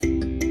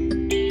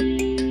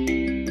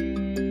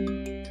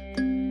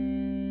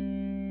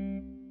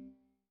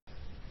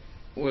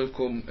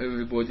welcome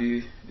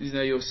everybody. This is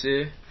your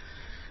say.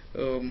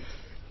 Um,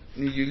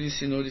 you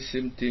listen all the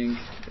same thing,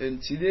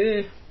 and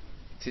today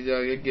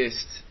I get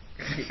guest.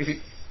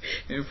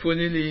 And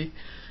funnily,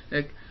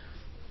 like,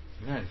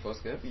 the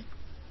first guest?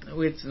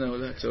 wait now,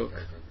 let's talk.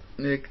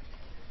 Like,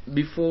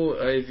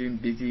 before I even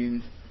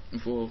begin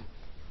for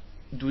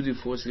do the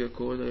first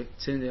record, like,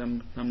 tell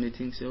them I'm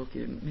letting say,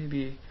 okay,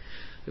 maybe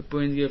the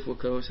point here for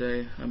cause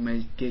I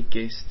might get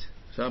guest.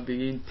 So I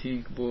begin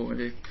think about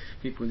like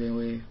people that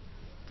way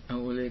I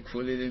will like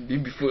follow them be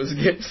before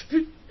guest.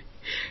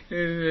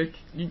 And like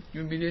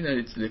you believe that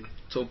it's like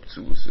top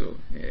two, so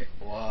yeah.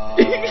 Wow.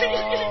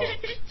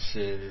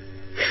 Chill.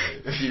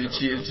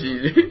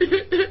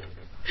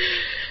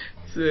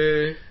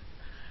 So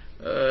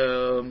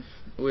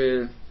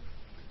well,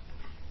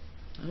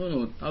 I don't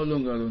know how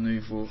long I don't know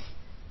you for.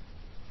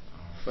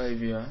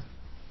 5 years.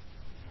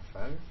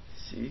 5?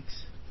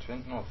 6.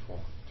 20, no, 4.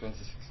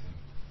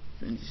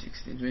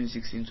 2016.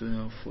 2016 to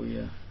now 4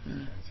 years.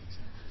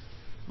 2016.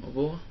 Oh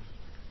boy.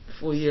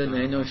 4 years now,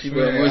 I know she I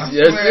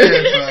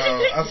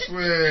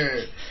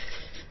swear.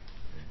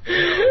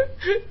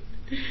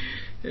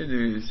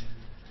 Anyways,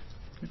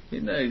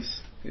 it's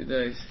nice.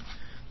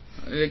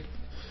 Like,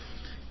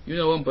 you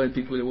know, one point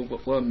people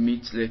want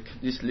meet like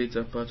this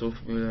later part of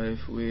my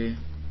life where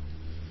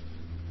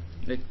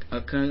like I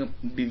can't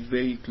be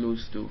very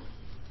close to,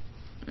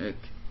 like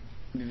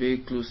be very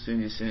close to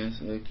in the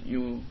sense like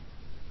you,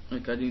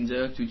 like I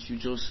interact with you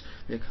just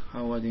like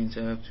how I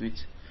interact with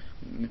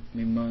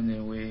my man in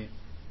a way,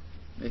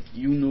 like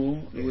you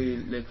know the way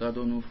like I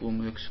don't know from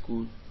like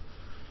school,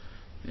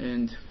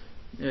 and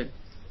yeah,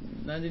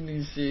 nothing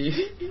to say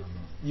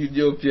you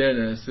do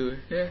piano, so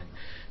yeah,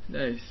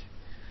 nice.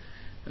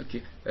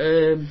 Okay,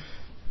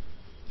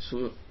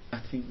 so I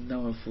think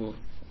now for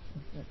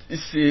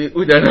say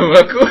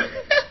Udanamako.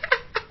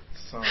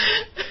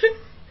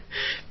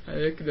 I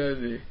like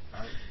that.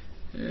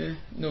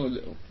 No,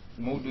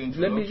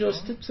 let me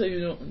just say, you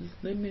know,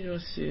 let me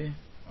just say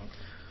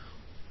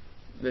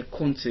the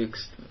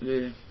context,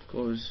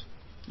 because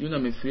you know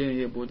my friend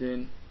here, but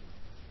then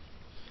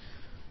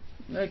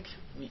like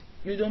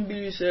you don't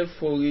believe yourself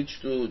for reach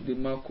to the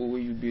mark where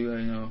you be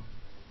right now.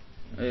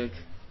 Like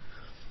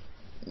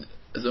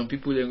some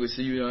people they go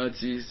say you're an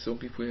artist, some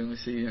people they go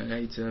say you're a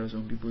writer,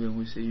 some people they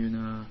go say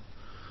you're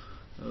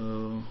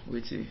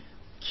wait a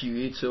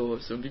curator,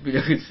 some people they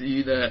go say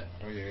you're an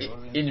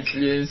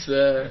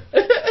influencer.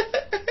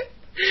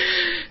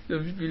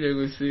 Some people they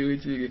go say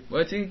wait a,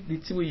 but I think the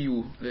thing where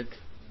you like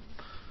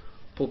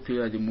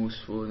popular the most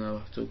for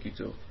now, talk it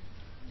up.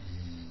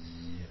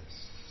 Yes.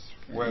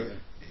 Well,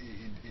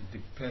 it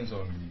depends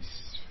on the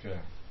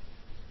sphere.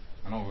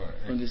 I know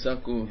on the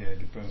circle. Yeah, it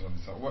depends on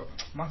the circle. What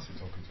massive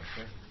talk it up,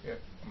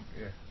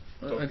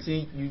 yeah. I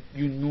think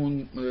you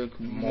know like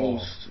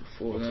most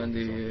for that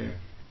day.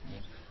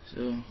 So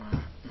I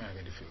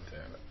get the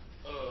filter.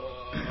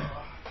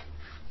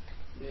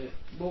 Yeah,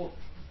 but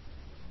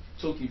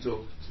talk it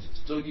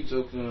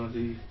up now,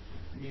 the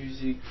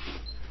music.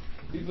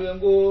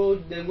 People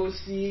they go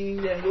sing,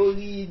 they go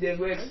read, they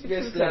go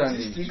express the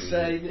artistic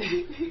side.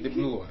 The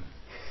blue one.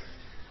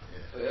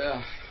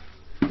 Yeah.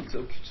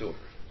 Talk it up.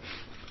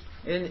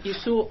 And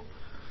it's so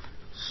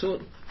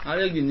I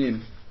like the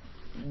name.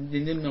 The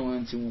name now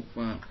one thing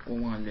one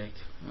like.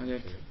 I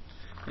like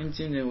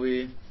anything the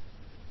way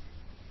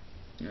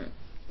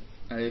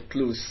I like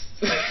close.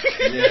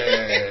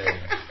 Yeah.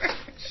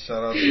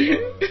 Shout out to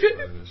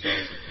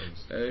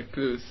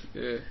close,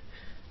 yeah.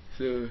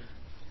 So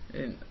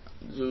and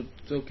so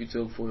talk it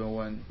up for your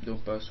one,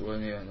 don't pass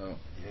 1 year now.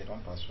 Yeah,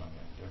 don't pass 1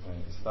 year.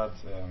 Definitely. It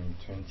starts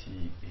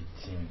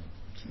 2018.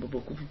 But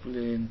people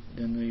they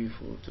know you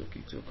for talk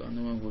it talk. I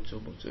know I go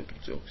talk about talk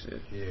it talk, so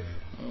yeah.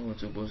 I go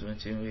talk about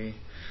something way.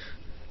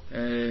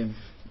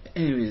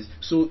 Anyways,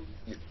 so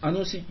I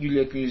know see you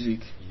like music.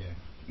 Yeah.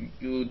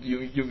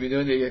 You've been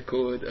on the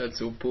record at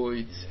some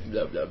point,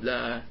 blah blah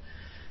blah,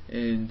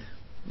 and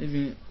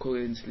even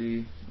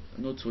currently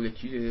not so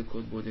like you the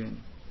record, but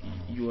then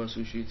you are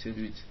associated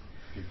with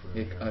people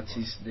like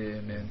artists,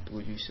 them and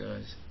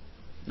producers.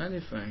 Now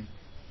they fine.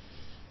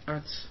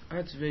 Art's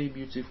very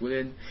beautiful,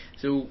 and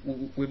so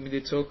when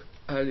we talk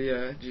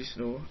earlier just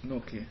now,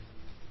 okay,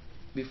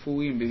 before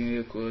we begin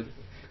record,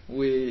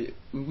 we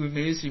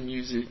made some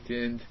music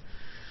and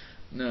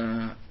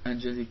na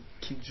Angelique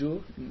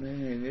Kidjo, na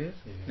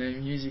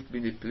music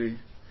been they play.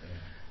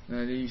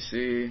 Now they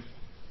say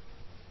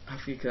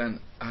African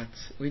art.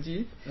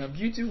 Wait, now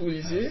beautiful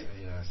you say?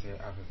 Yeah, I say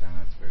African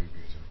art very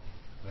beautiful.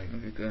 Like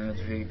African art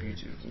very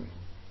beautiful.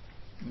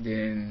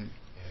 Then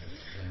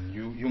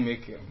you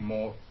make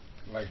more.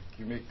 Like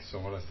you make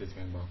some other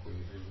statement back with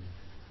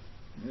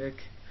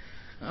like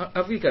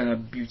African are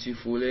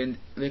beautiful, and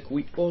like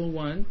we all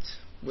want,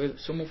 well,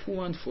 some of who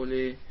want for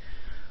the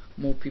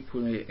more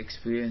people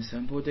experience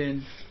them, but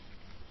then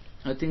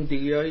I think the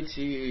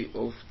reality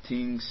of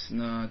things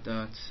now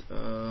that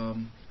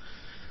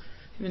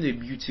even the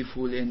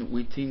beautiful and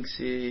we think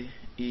say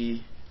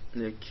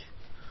like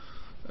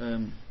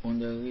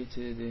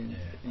underrated and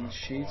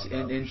shit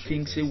and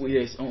things say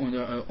yes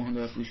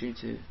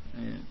underappreciated.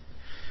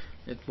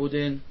 Like, but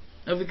then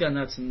African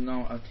arts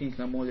now, I think,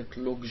 are more like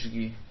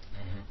luxury.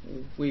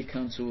 We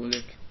come to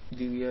like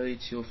the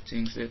reality of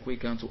things, like we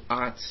come to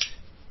art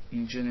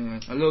in general.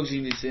 A luxury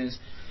in the sense,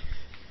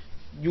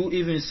 you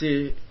even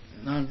say,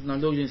 not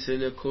luxury in say,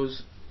 like,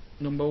 cause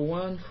number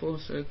one,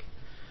 first, like,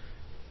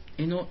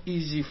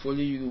 easy for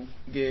you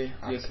get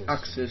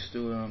access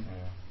to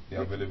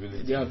the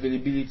availability. The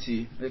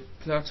availability, like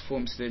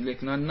platforms,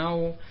 like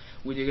now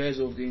with the rise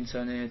of the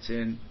internet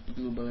and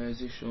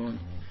globalization,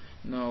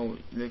 now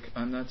like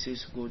an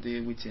artist go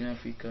there within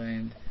Africa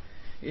and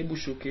able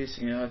showcase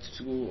in art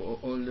through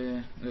all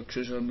the like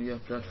social media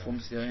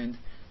platforms there, and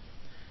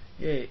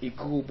it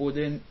grew. But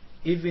then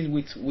even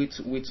with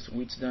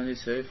that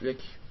itself, like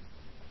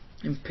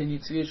in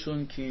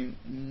penetration can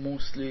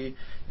mostly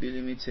be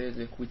limited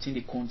like within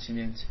the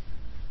continent.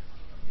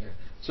 Yeah.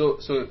 So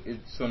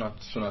it's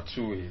not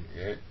two way.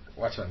 Yeah.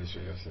 Watch on this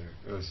way.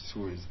 It's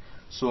two ways.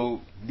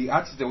 So the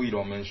artists that we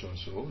don't mention,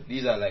 so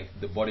these are like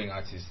the budding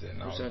artists there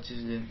now. Which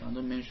artists there? I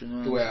don't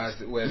mention. Whereas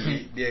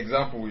the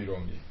example we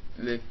don't give.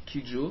 Like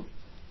Kijo.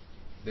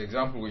 The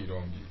example we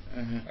don't give.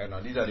 And now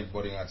these are the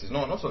budding artists.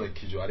 No, not so like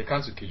Kijo. I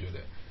can't say Kijo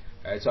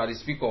there. So I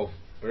speak of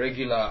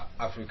regular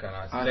African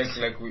artists.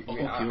 Like we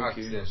ask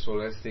them. So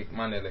let's take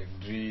man like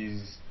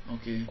Drees.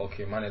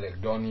 Okay, man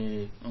like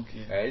Donny.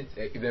 Right?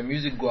 If the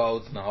music go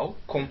out now,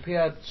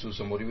 compared to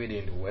somebody where they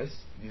in the West,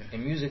 the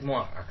music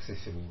more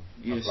accessible.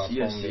 Yes.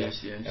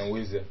 And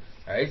with them.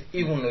 Right?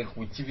 Even like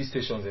with TV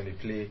stations and they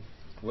play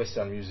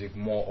Western music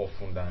more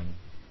often than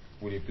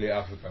when they play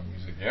African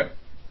music. Yeah.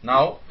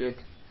 Now like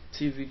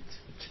TV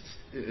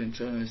and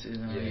channels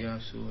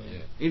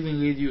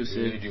even radio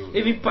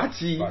even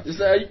party. It's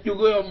like you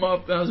go on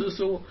map and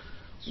so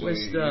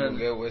Western. You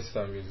get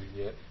Western music,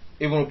 yeah.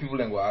 Even people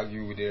then will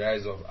argue with the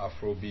rise of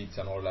Afrobeats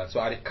and all that. So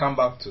I come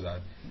back to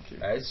that.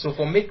 Right? So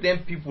for make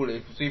them people,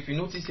 if you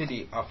notice that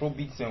the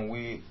Afrobeats and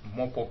way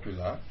more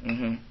popular,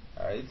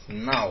 right?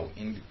 Now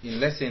in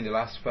let's say in the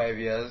last 5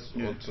 years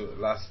or to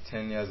last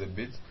 10 years a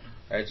bit,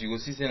 right? You go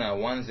see that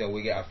ones that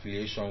we get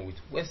affiliation with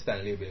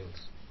Western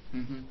labels.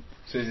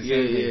 So it's the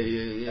same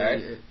thing,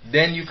 right?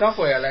 Then you come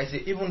for realize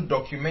that even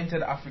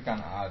documented African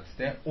arts,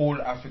 then old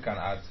African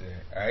arts,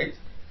 right?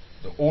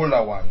 The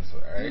older ones,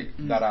 right?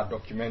 That are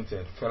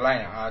documented, Fela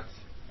and Art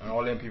and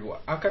all them people.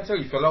 I can tell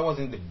you, Fela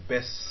wasn't the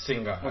best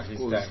singer at his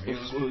time.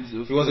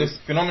 He was a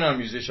phenomenal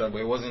musician, but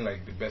he wasn't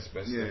like the best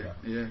singer.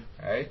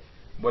 Right?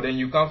 But then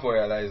you come for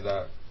realize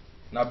that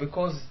now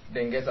because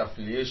they get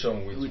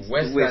affiliation with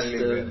Western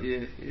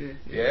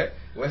labels,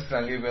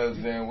 Western labels,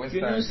 then Western.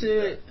 You know,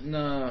 say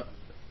nah.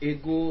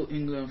 It go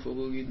England for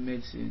go read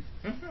medicine.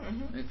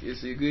 Like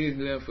it's a go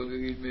England for go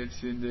read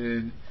medicine,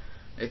 then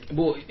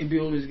but it be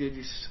always get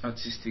this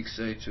artistic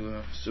side to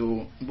her.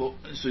 So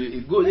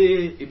it go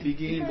there, it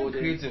begin, but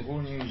create a whole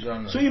new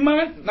genre. So you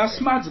man, na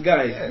smart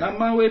guy. Na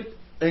man we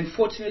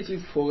unfortunately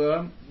for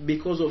her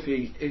because of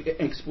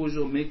a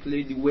exposure make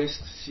Lady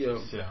West see her.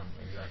 Yeah,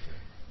 exactly.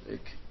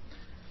 Like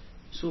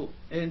so,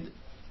 and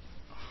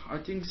I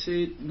think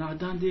say now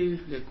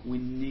Dande like we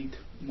need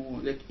more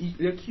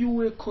like you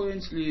were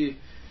currently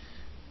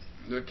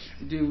like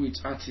deal with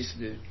artists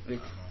there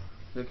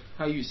like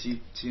how you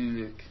see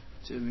things, like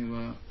tell me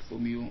about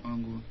from your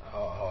angle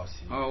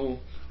how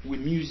with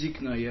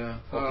music now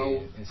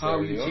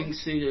how you think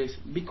say this,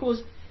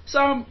 because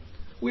some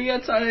we are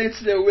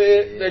talents the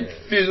way like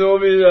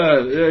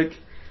phenomenal like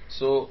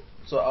so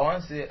I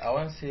want to say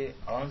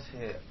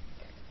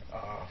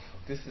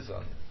this is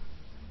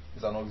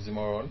an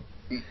oxymoron.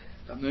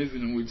 I'm not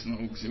even know it's an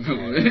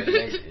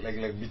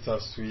oxymoron. like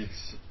bittersweet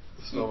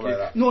stuff like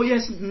that. No,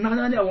 yes, none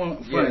of that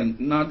one fine.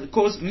 Now,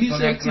 because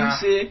music can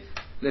say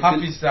like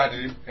happy sad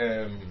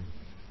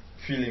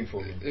feeling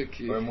for me,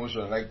 or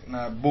emotion. Like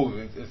both.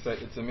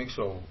 It's a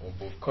mixture of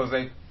both. Cause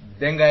like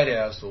them guy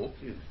there also,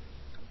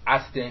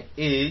 at their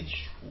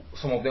age,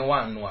 some of them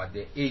want to know at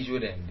their age where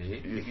them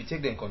they. If you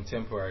take them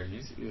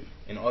contemporaries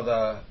in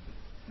other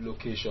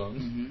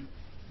locations,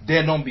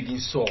 they don't begin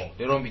soar.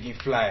 They don't begin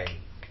fly.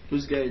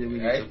 Those guys that we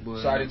talk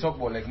about. So I talk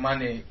about like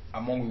money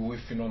among we were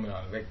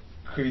phenomenal, like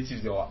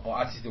creatives or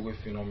artists that were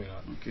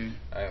phenomenal.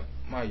 I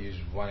might use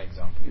one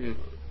example.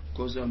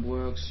 Cause them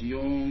works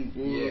young.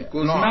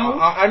 No, now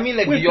I mean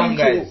like the young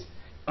guys.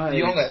 The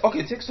young guys.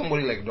 Okay, take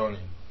somebody like Donny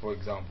for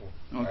example.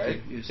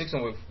 Right? Take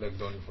somebody like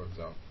Donny for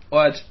example.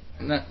 What?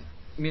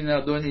 Me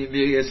not Donny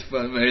biggest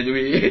fan by the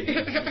way.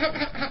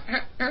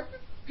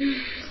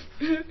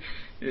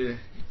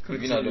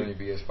 You're not Donny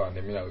biggest fan,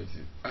 then me not with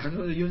it. I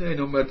know you're not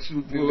number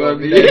 2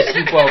 probably.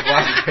 Super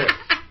fan.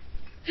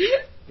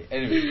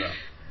 Anyway, bro.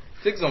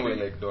 Take somebody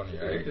like Donny,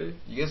 right?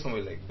 You get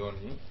somebody like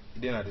Donny,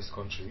 then at this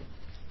country.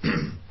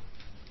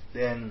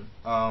 Then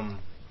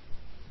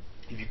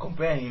if you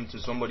compare him to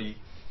somebody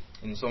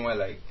in somewhere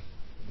like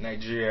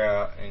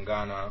Nigeria and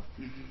Ghana,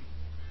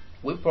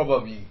 we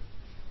probably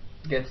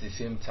get the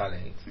same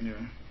talent.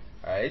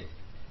 Right?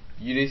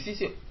 You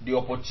see the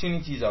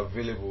opportunities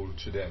available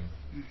to them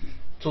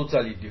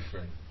totally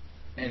different,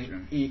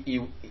 and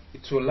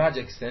to a large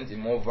extent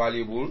more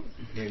valuable,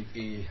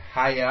 a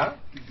higher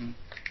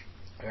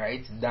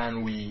right,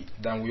 than we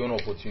own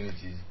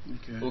opportunities.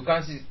 Okay. So we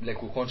can't see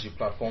like we country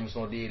platforms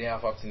no they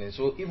have abstinence.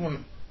 So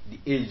even the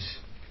age,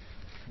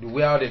 the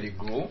way how they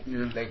grow,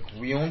 like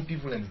we own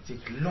people and it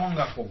take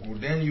longer for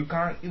growth. Then you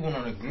can't even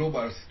on a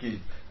global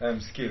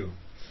scale,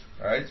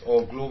 right,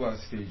 or global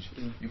stage,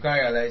 you can't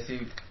realize say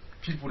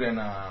people in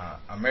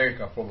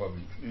America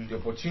probably the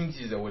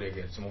opportunities that what they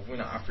get. Some of them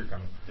are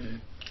African.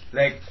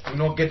 Like we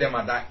not get them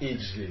at that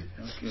age there.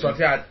 So I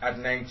think at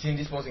 19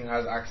 this person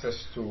has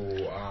access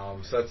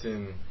to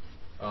certain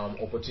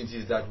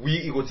opportunities that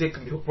it will take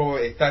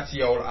probably a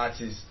 30-year-old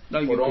artist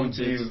like for them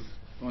to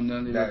on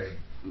the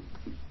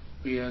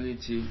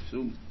reality.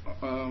 So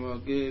I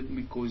get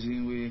my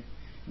cousin we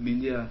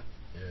been there.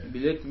 Be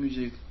like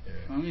music.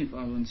 I don't know if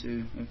I want to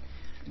say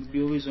it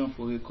be always on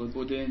for record,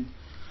 but then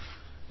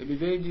it be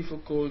very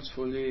difficult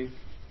for the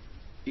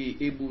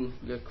able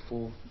like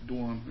for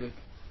doing like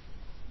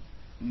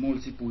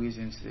multiple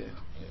reasons there.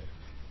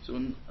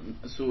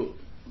 So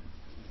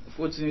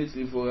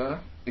fortunately for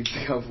her, it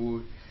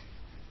careful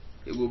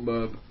it go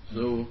back.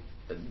 So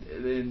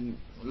then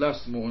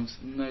last month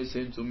I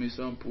sent to me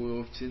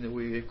sample of thing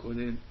away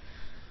recording.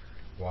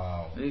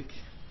 Wow. Like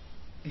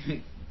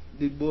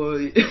the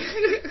boy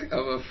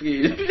I'm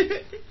afraid.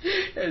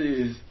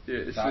 Anyways,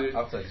 so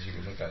after this you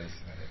can look at this.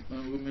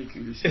 I'm gonna make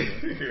you listen.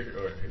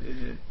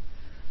 Alright.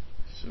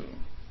 So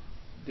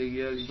the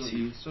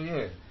reality. So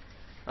yeah.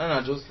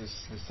 And just the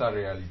sad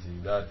reality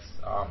that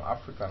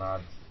African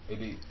art,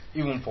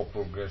 even for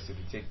progress, it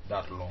will take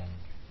that long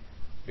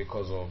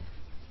because of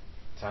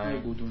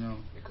time. Go do now.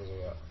 Because of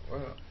that.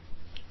 Well,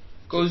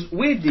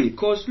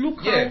 because look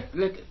how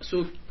like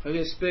so I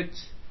respect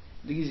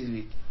the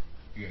easily.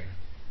 Yeah.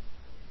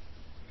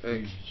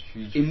 Like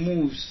huge, it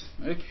moves.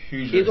 Like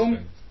huge it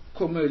don't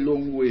come a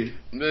long way.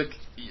 Like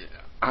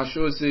I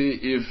should say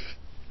if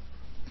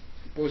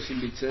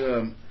possibly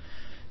 3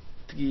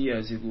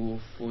 years ago,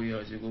 4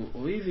 years ago,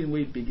 or even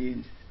way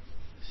begin,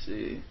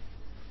 say,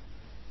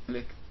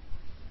 like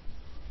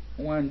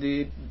one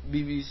day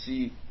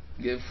BBC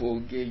get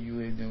you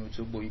and them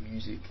talk about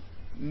music.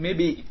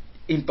 Maybe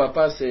in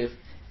Papa self,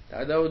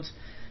 I doubt,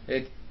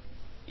 like,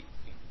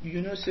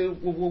 you know, say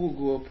we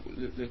grow up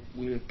like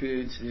with our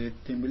parents,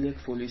 they be like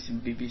for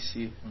listen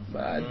BBC,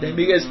 but then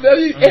be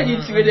especially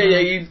anything when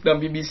they hear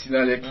from BBC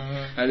now, like,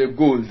 and the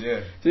gold.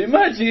 Yeah. So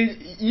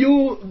imagine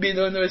you being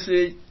on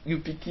say you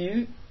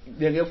picking.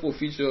 They get for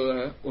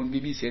feature on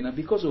BBC and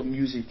because of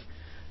music,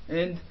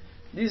 and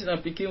this is a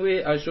picking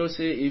way I should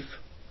say if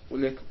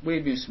like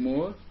way be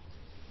small,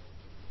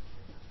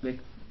 like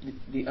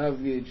the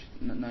average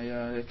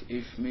like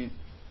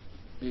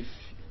if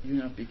you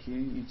not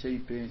picking, you tell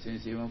your parents and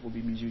say you want to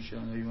be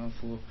musician or you want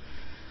to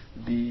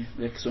be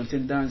like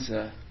something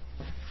dancer,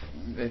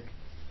 like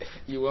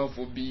you want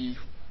to be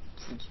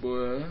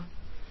footballer,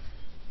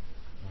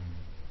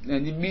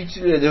 and the beach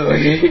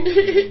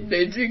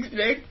they think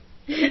like.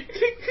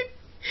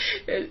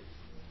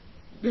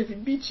 But the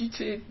beach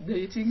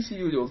they think see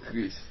you don't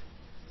Chris.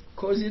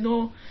 Cause you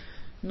know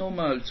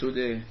normal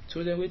today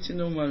waiting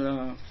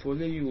normal for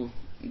you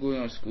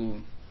going to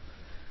school,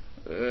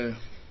 going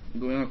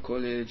to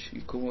college,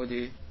 you come out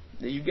there,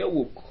 then you get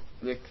work.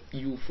 Like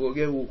you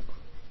forget work.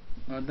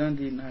 And then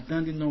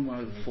the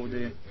normal for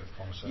the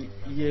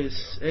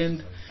yes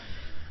and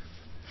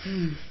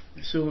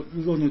so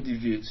we're gonna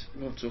deviate,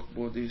 we're gonna talk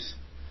about this.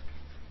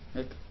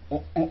 Like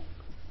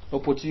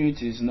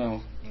opportunities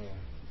now. Yeah.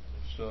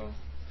 So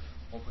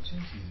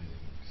opportunities.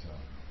 So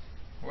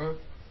well,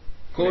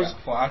 cause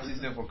for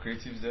artists and for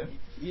creatives there.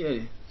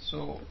 Yeah.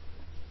 So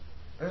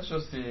let's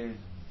just say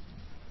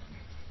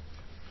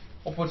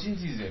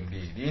opportunities are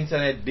big. The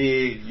internet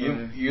big.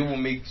 You will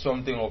make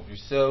something of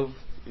yourself.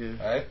 Yeah.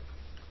 Right.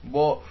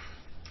 But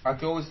I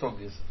can always talk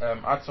this.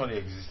 Arts only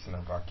exists in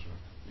a vacuum.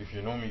 If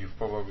you know me, you've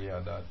probably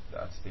heard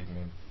that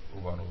statement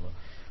over and over.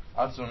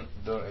 Arts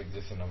don't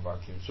exist in a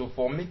vacuum. So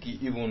for make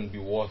it even be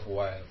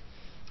worthwhile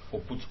for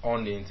put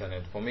on the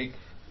internet,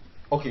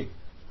 okay.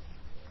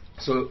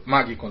 So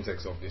Maggie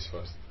context of this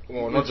first.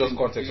 Well, not just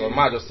context, or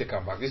might just take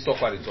them back. This talk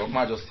about the talk,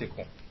 might just take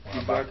on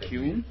the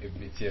vacuum. A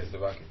bit, yes, the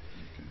vacuum.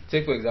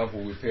 Take for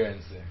example with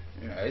parents there,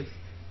 right?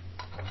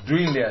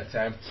 During their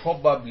time,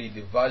 probably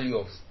the value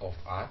of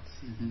art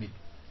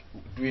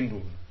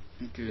dwindled.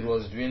 Okay. It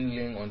was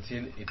dwindling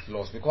until it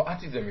lost because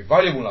art is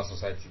valuable in our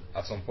society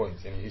at some point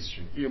in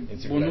history. Yeah,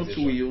 but not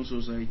to we own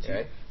society.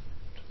 Right?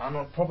 And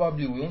not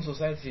probably we own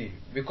society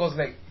because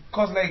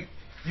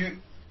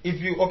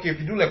if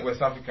you do like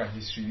West African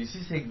history, you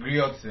see say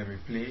griots we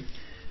play.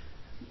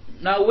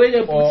 Now where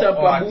they put up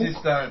a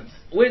book,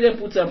 where they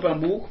put up a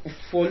book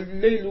for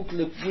they look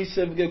like we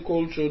self get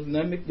culture,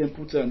 now make them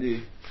put on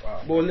there.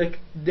 Wow. But like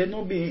they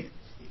not be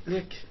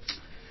like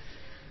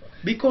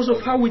because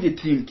of how we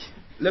they think.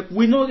 Like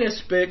we no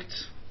respect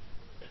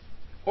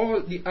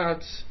all the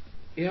arts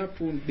it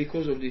happened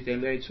because of the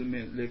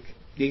Enlightenment, like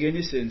the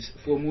Renaissance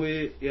from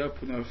where it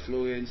happened at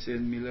Florence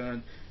and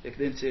Milan, like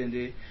then saying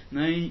there.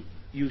 Now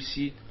you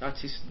see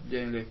artists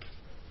then like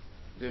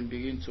them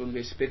begin to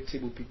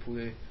respectable people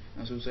there.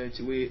 a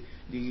society where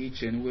the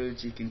rich and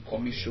wealthy can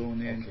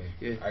commission and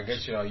yeah. I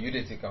get you now. You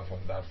didn't take her from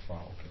that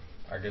far. Okay,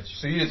 I get you.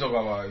 So you didn't talk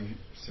about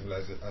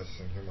civilization as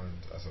in human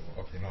as a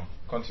okay. No,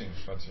 continue.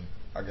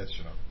 I get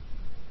you now.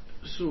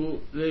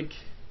 So like,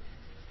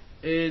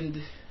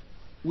 and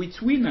with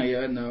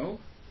Winaya now,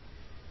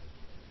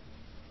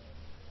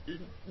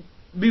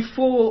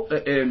 before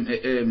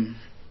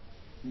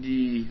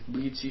the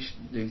British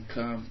then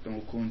come to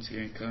our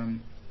country and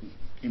come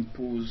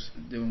impose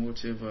them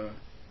whatever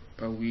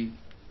per we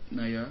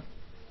Naya,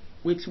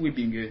 wait we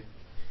been get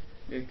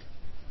like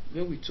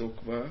where we talk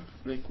about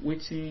like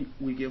waiting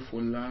we get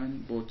for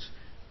land, but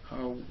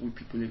how we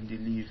people in the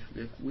live,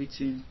 like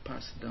waiting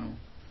passed down,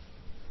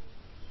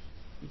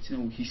 waiting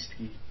our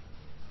history.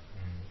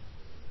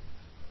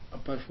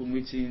 Apart from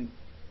waiting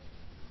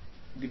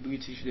the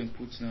British then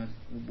put in a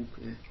book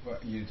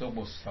you talk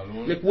about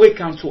Salon, like we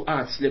come to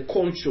arts, like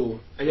culture,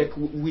 like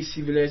we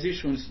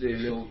civilizations there.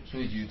 So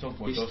you talk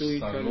about just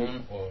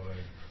Salon or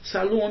like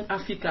Salon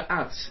Africa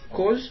arts,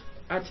 cause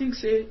I think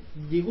say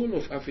the whole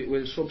of Africa,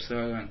 well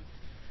sub-Saharan,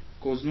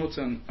 cause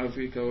Northern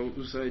Africa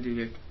outside the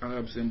like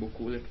Arabs and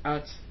Boko, like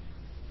arts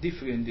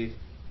different day.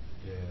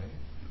 Yeah,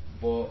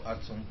 but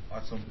at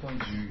some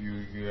point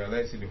you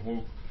realize that the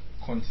whole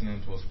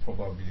continent was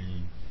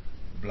probably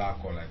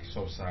black or like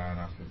sub-Saharan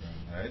African,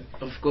 right?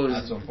 Of course.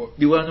 At some point,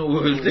 the one who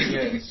was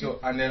yeah. So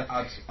and then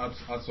at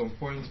some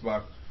point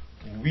back,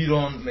 we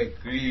don't like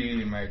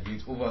really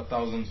migrate over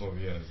thousands of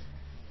years.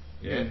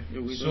 Yeah.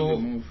 We so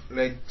don't move.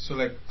 like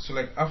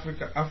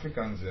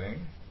Africans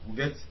we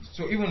get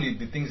so even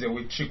the things that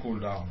we trickle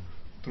down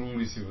through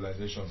the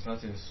civilization,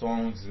 starting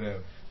songs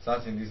there,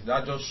 starting this,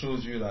 that just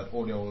shows you that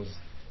there was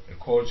a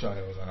culture,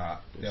 there was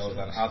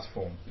an art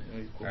form,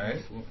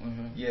 right?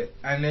 Yeah,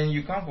 and then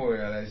you come for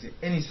realize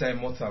any time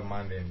mortal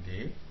man then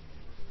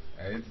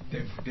right?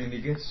 Then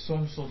they get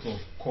some sort of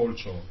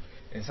culture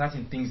and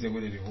certain things that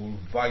they hold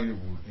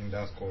valuable in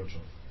that culture,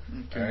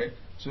 right?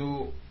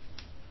 So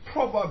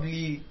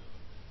probably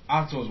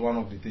art was one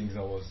of the things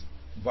that was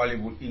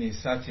valuable in a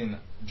certain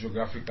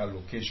geographical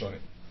location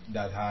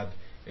that had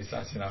a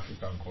certain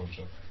African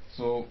culture.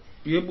 So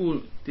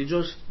they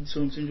just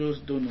something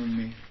just dawned on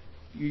me.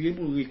 You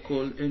able to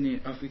recall any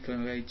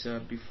African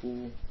writer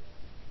before,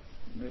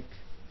 like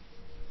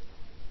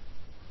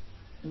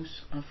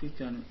who's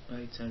African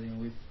writer then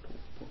were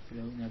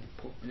popular when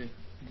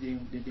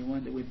the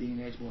one that were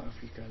being write about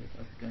Africa,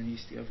 like African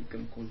history,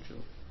 African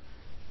culture,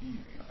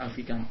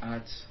 African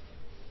arts.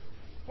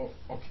 Oh,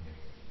 okay.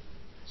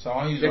 So I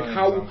want to use like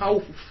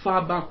how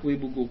far back we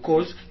will go,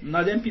 cause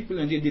now then people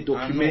and they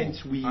document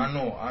I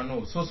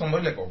know. So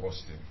somebody like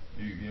Augustine,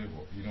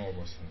 you know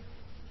Augustine,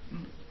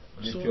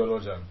 the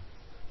theologian.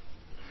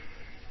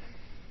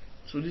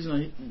 So this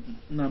is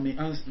now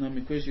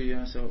my question you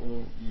answer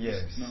or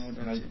yes. Now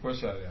the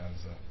question I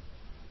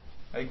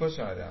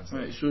answer.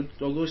 Right, so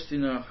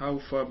Augustine, how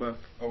far back?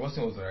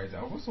 Augustine was the writer.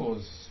 Augustine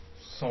was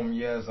some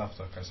years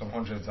after Christ, some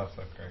hundreds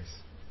after Christ,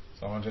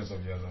 some hundreds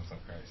of years after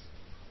Christ.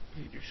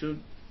 So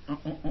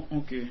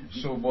okay.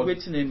 So but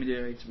what's the name of the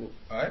right book?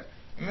 Alright.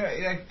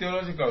 Like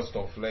theological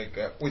stuff, like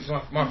with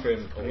my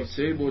friend. I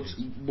say, but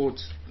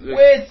like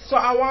wait. So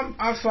I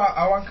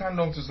want come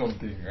down to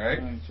something, right?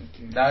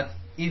 Okay. That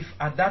if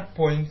at that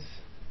point,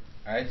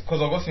 right,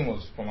 because Augustine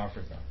was from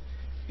Africa.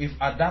 If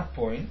at that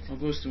point,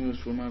 Augustine was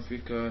from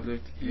Africa,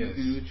 like yes.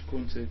 in which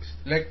context?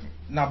 Like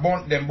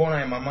born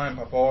and mama and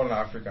papa all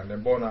African.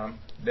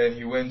 Then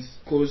he went.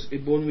 Cause he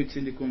born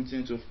within the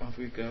continent of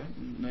Africa,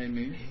 I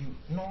mean.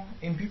 No,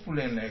 in people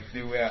then like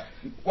they were.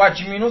 What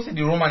you mean? Also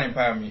the Roman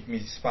Empire,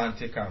 me span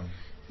take them.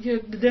 Yeah,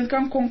 then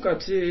come conquer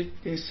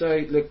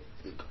inside like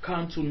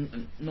come to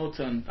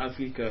Northern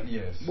Africa.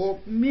 Yes.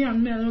 But me I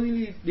don't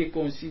really they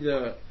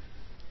consider.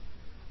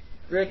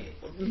 Like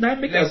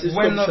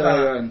when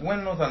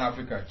Northern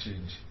Africa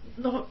changed.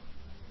 No,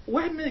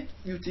 why make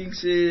you think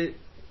say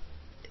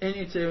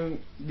anytime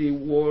the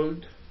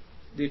world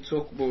they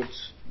talk about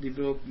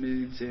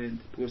development and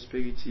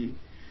prosperity,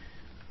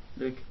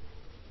 like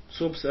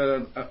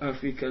sub-Saharan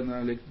Africa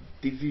now like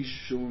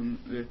division,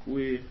 like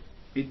we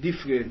a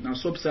different now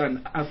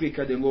sub-Saharan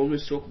Africa they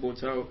always talk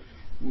about how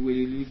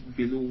we live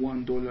below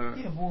 $1.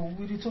 Yeah, but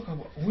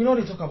we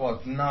don't talk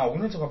about now. We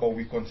don't talk about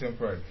we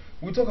contemporary.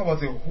 We talk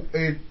about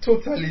a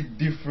totally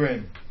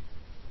different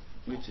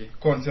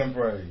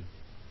contemporary.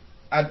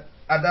 At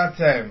that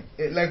time,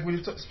 like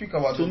we speak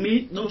about. To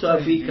me, not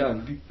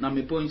African. Now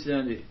my point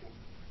is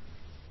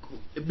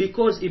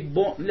because it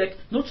born like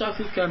not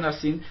African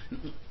as in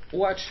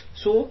watch.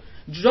 So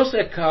just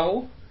a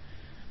cow,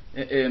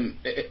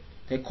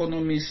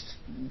 economists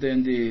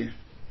then they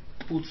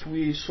put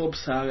we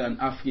sub-Saharan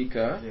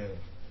Africa,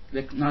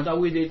 like now that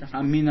way they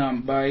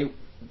by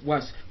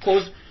what?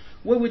 Cause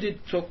when we did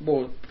talk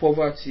about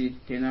poverty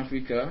in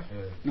Africa,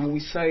 now we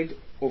side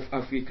of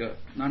Africa.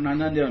 Now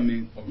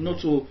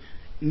not to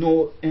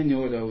know any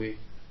other way.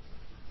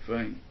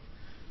 Fine.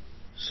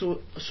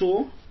 So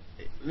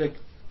like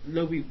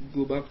let we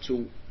go back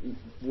to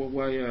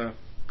why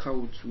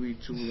couch we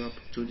to up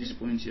to this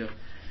point here.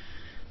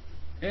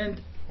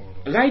 And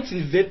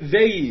writing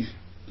very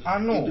I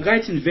know.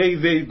 Writing very,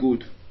 very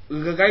good.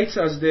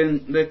 Writers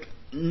then, like,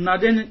 now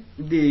then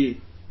they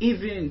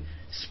even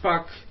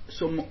spark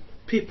some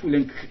people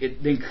and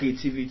then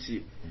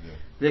creativity.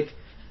 Like,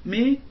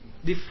 me,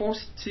 the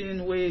first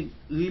thing where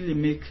really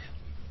make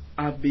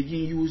I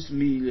begin use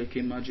me like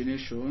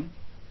imagination,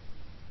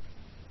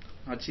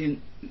 I think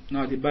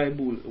now the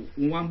Bible,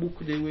 one book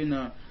they were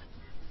now,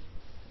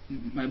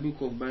 my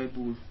book of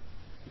Bible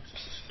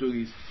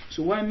stories.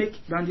 So why make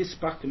then this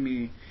spark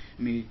me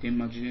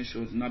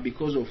imagination now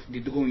because of the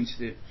drawings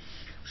there.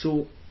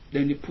 So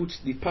then they put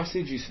the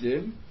passages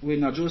there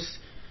when I just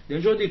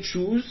then just they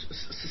choose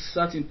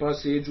certain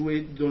passage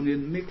where they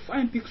make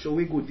fine picture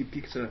where go the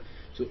picture.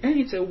 So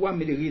anytime one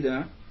me the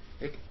reader,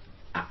 like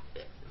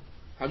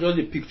I just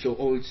the picture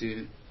all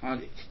the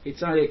and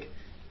it's like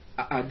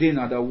I then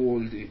other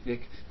world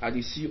like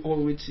I see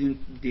all waiting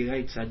the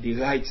rights at the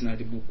right in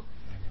the book.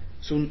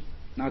 So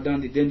now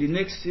then the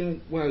next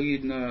thing we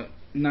read na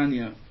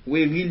Narnia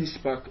where really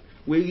spark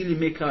where really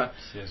make her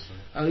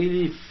I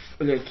really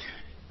like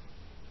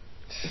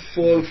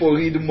fall for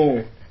read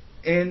more.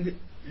 And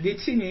the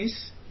thing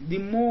is the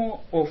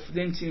more of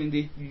them thing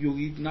that you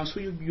read now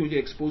so you're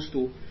exposed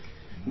to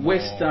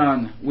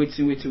Western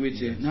waiting.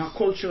 Yes. Now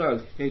cultural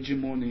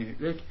hegemony.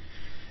 Like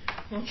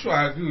I'm sure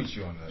I agree with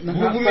you on that. We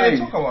didn't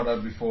talk about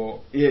that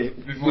before. Yeah.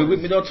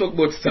 We don't talk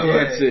about stuff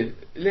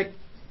like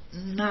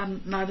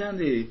now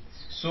they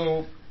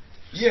so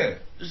yeah.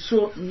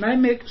 So now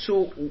make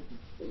so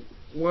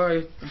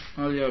why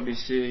earlier be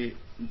say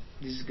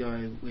this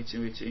guy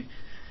waiting.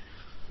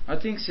 I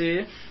think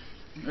say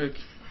like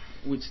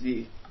with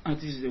the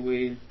artists the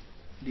way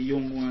the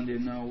young one they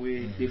now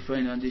way they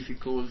find it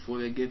difficult for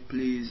they get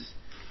plays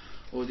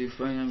or they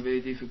find it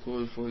very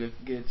difficult for like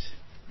get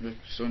like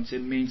some say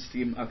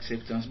mainstream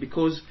acceptance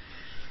because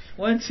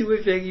one thing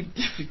was very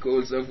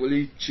difficult to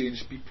really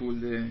change people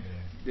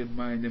their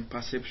mind and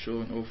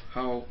perception of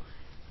how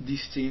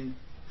this thing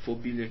for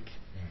be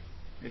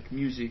like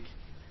music.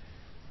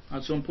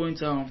 At some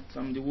point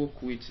I'm the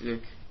work with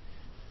like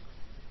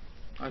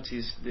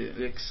artists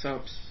like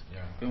Saps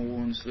and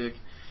ones like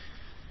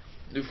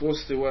the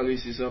first while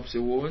is Saps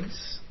and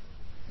ones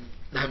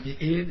at the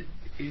end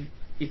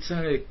it's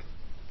like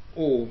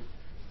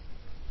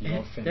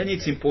then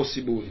it's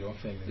impossible.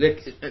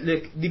 Like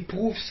the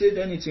proof say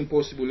then it's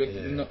impossible.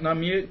 Like now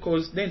me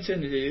because then tell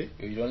me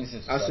you don't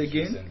listen to as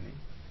again.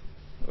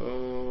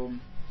 Recently.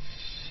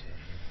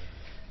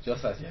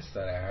 Just as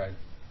yesterday I heard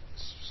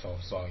some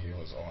song he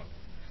was on.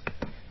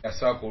 A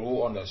circle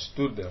who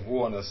understood them,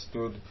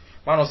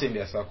 man not saying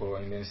their circle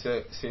in the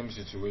same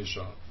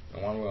situation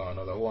in one way or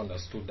another, who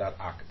understood that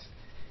act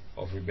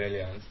of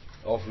rebellion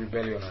I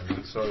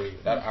mean, sorry,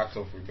 that act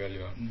of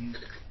rebellion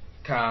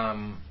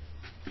can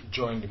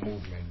join the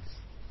movement,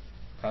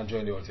 can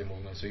join the Alter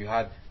movement. So you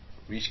had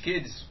rich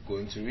kids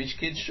going to rich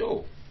kids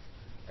show,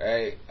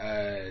 right?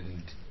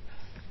 And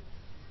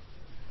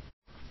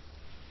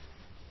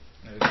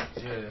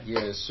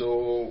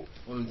so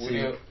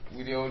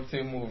with the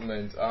Alter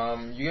movement,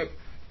 you get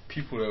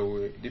people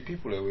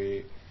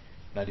away,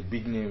 now the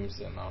big names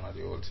and now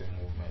the Alter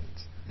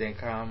movement. Then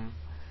come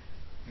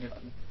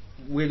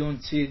we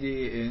don't see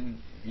the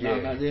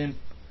now then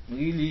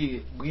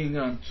really bring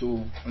on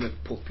to like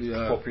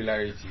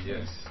popularity,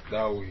 yes,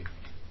 that way.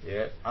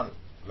 Yeah, and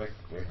like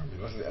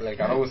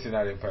I always say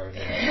that in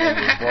parallel.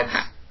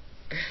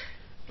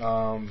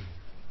 But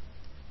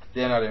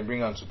then I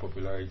bring on to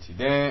popularity.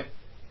 Then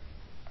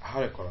how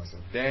do I call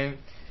myself? Then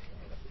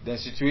the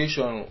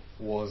situation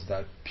was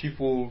that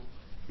people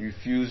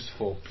refused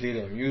for play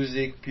their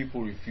music,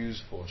 people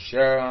refused for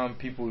share them,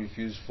 people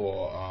refused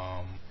for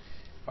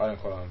how do I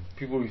call them?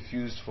 People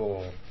refused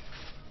for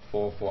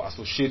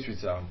associate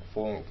with them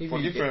for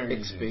different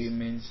reasons.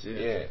 Experiments.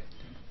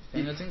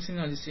 And I think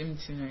the same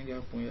thing I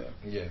got.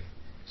 Yeah.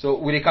 So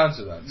we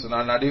cancel that. So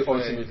now they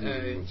ultimately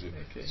able to.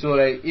 Okay. So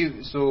like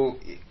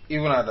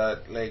even at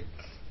that, like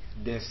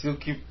they still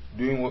keep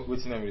doing what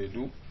they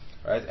do,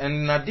 right?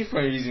 And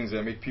different reasons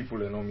that make people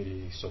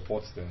normally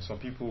support them. Some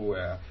people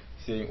were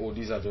saying, "Oh,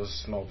 these are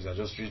just snobs. They're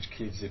just rich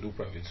kids. They do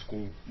private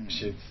school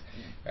shit,"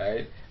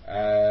 right?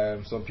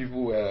 Some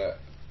people were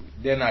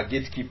then are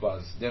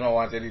gatekeepers. They don't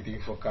want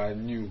anything for car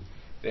new.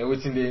 They're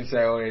waiting the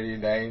inside already.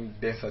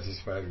 They're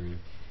satisfied with,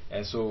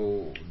 and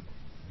so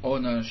all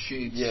that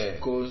shit. Yeah,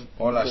 because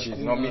all that shit.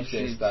 Not meet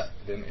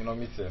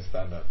their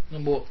standard. No,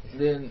 but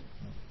then.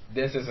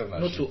 Not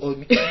to all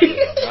music.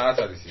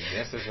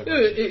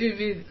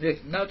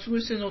 Like now to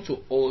say not to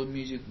all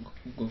music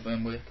go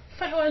find one.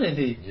 Find one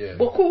day. Yeah.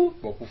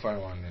 Boku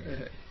find one.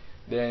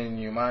 Then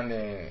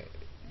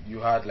you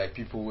had like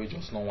people who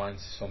just don't want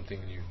something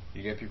new.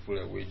 You get people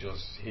that we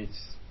just hate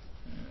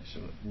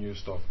new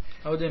stuff.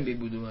 How them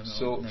people do that?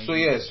 So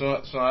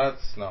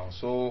that's now.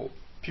 So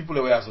people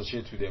that we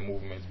associate with the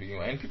movement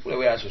begin, and people that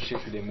we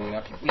associate with the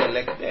movement, people that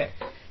like there.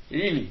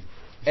 Really.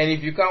 And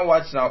if you can't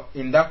watch now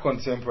in that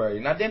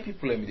contemporary, now then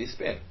people they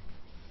spend.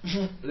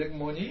 Like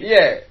money?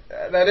 Yeah,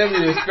 now them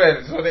they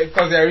spend. So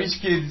because they're rich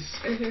kids,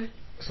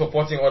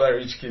 supporting other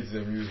rich kids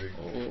in music.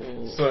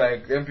 Oh. So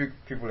like them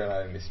people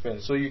that they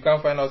spend. So you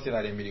can't find out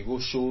that they go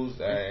shows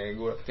and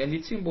go. Then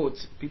the thing about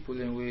people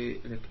in way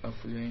like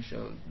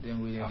affluential,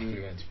 then we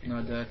Affluent people.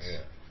 now that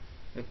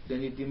like,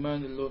 then they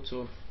demand a lot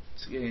of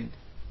trend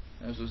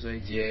in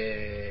society.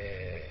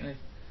 Yeah. Like,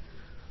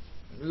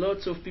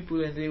 lots of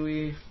people and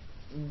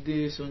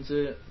they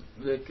something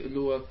like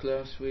lower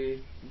class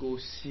way go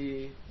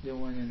see the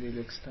one and they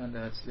like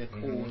standards like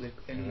like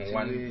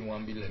anything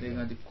one billion. they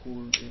got the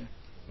cool.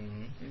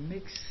 It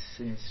makes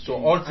sense.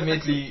 So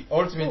ultimately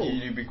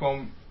you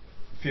become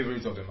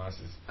favorites of the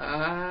masses.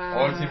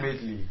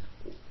 Ultimately.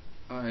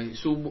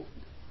 So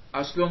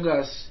as long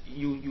as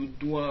you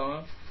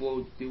do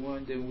for the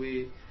one the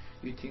way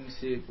you think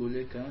say go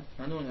like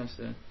I don't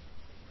understand.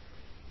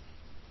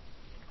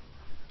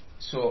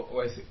 So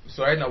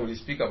right now we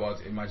speak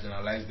about a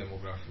marginalized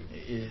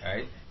demographic,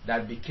 right?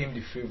 That became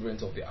the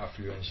favorite of the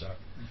affluential.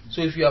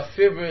 So if you are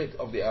favorite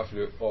of the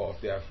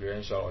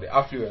affluential or the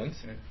affluent,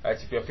 right?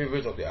 If you are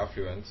favorite of the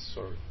affluent,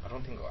 sorry, I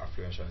don't think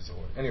affluential is the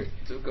word. Anyway,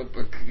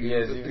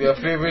 yes, if you are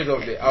favorite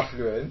of the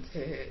affluent,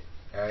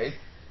 right?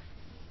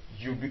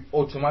 You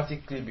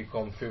automatically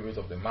become favorite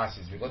of the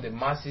masses because the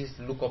masses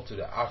look up to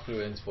the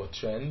affluent for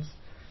trends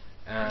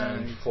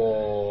and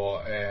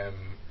for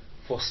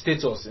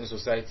status in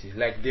society.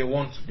 Like they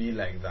want to be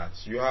like that.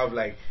 You have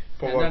like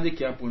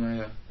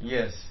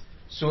yes.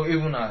 So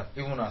even at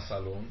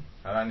salon,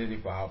 and then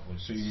it happen.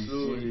 So you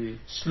see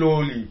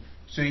slowly.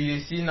 So you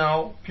see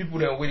now people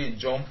that when they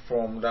jump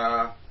from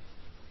that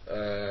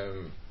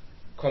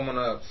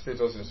commoner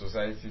status in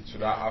society to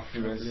that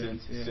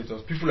affluent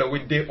status. People are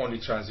when they on the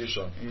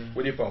transition,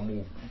 when they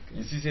move.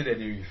 You see say that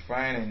they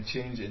refine and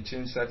change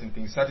certain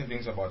things. Certain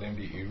things about them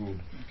they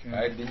erode.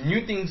 Right? The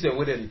new things that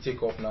whether they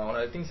take up now,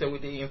 and the things that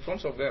they in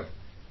front of them.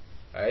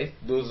 Right?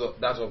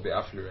 That's of the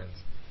affluent.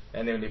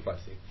 And then they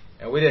partake.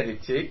 And whether they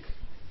take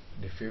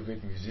the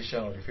favorite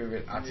musician or the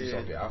favorite artist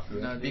of the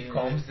affluent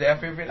becomes their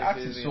favorite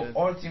artist. So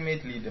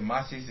ultimately the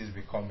masses is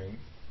becoming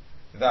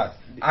that.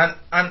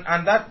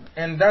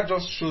 And that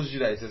just shows you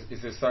that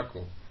it's a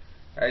circle.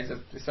 Right? It's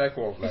a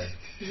cycle of life.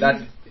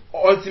 That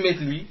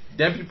ultimately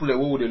then people that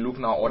way they look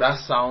now or that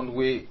sound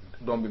way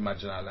don't be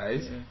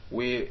marginalized,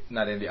 way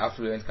now then the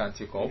affluent can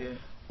take up.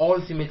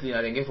 Ultimately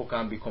now then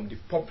can become the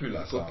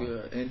popular sound.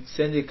 And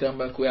send they come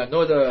back with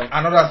another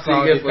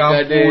sound they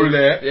can pull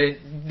there.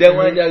 Then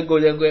when they go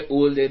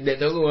old they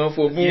don't go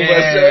for move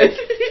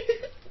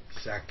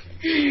Exactly.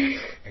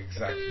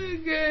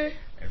 Okay.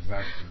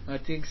 Exactly. I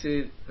think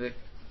say like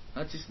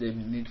artists they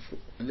need for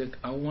like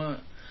I want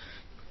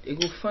it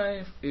go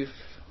fine if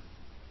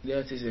the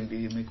artists and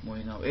they make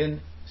money now.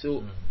 And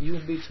so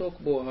you'll be talk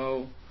about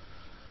how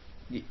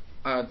the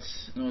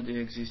arts they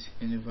exist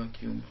in a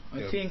vacuum.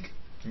 I think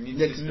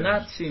like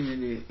nothing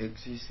really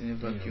exists in a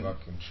vacuum.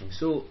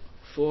 So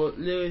for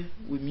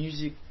with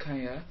music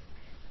kinda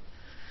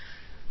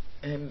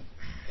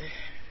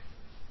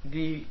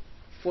the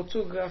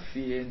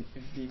photography and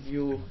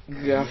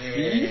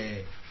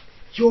videography.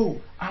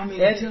 Yo, I mean,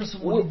 tell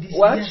someone this.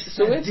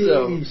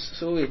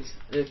 So it's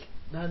like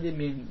that they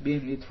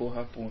being it for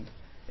happened.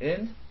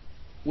 And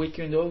we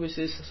can always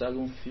say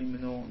salon film,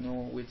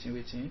 no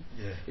waiting.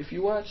 Yeah. If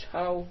you watch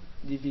how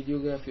the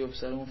videography of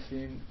salon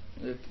film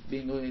like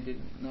being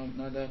done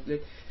now that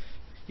like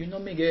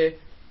me get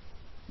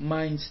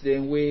minds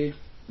then way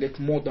like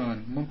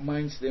modern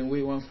minds then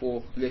way one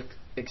for like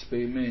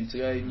experiment,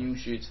 try new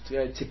shit,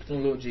 try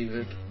technology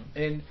like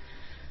and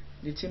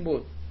the thing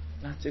about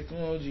that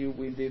technology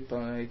with the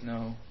right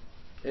now.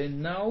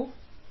 And now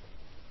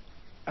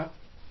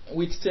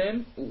with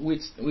them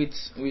with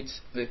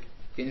like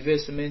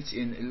investment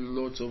in a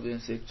lot of the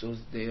sectors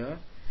there,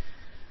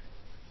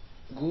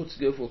 growth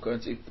therefore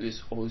can take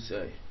place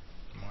outside.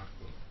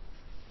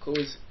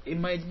 Because it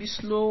might be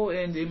slow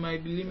and it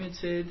might be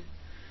limited,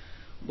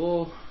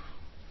 but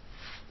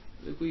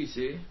like we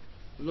say,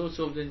 lots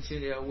of them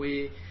think their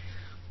way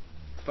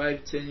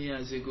 5-10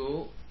 years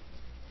ago.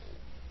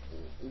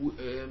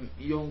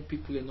 Young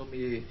people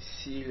may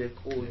see like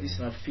this is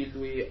a field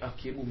where I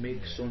can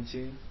make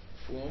something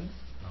from.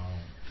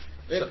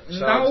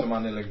 Shout out to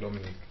man like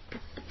Dominic.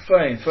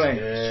 Fine.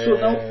 So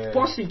now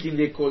passing in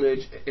the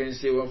college and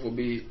say want to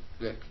be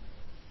like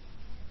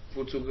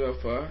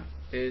photographer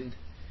and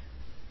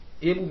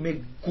able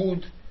make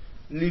good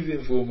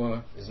living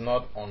from it's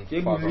not on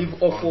able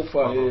live off of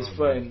it's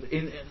fine.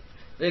 In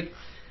like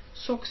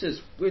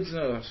success, what's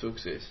not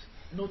success?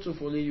 Not to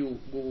only you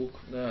go work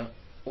na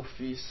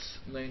office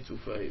 9 to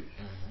 5.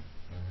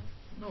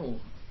 No,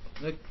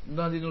 like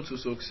nothing not to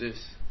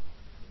success.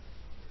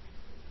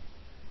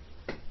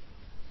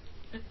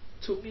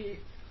 To me,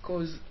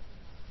 cause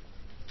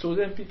to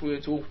them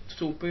people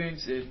to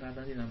parents say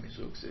nothing not be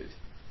success.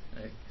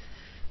 Like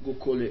go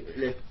college,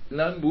 like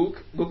learn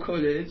book, go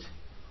college,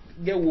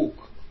 get work.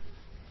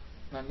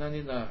 And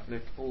nothing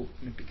like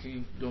my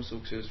picking don't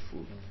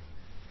successful.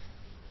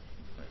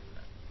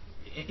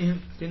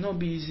 It cannot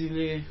be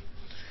easily.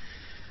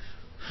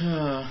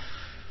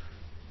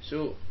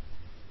 So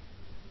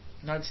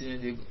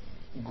nothing they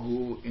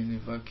grow in a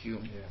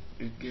vacuum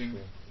again.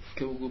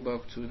 can we go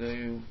back to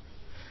the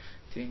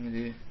thing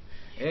there?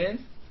 And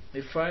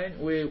they find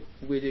where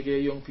they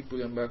get young people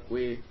them back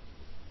where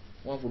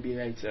one will be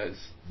writers.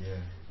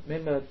 Yeah.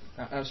 Remember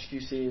I asked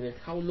you say like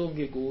how long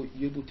ago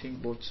you able think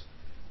about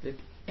like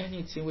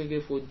anything we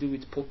get for do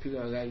with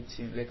popular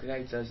writing, like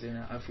writers in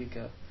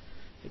Africa.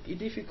 Like, it's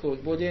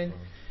difficult, but then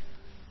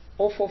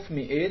off of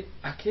me head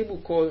I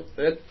came call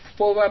like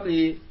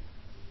probably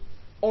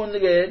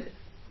 100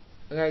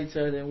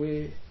 writers and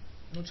we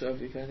not to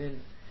Africa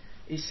then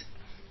it's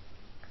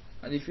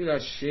and they feel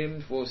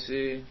ashamed for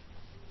say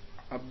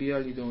I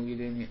barely don't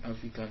read any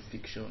African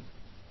fiction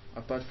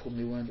apart from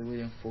the one that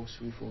we enforce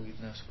with for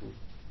reading at school.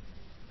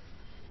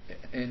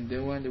 And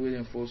the one that we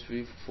enforce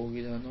with for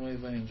reading I don't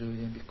ever enjoy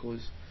them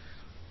because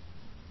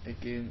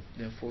again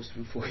they enforce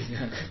with for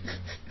reading.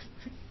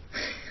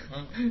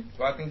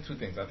 So I think two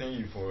things. I think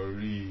if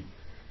you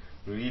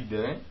read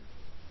them,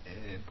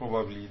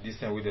 probably this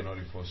time we they not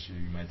force you,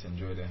 you might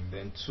enjoy them.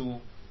 Then two,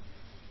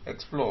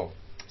 explore.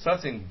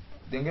 Starting,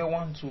 then get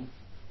one, two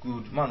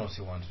good, man, not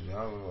say one, two. They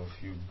have a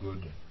few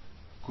good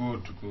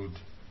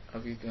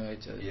African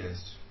writers.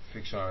 yes,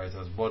 fiction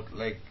writers. But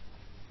like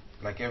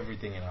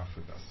everything in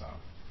Africa, sir,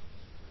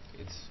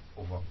 it's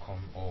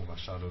overcome or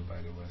overshadowed by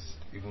the West.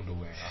 Even though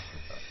we're in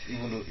Africa,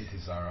 even though it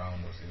is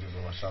around us, it is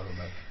overshadowed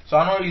by. So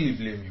I don't really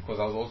blame you because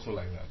I was also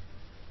like that.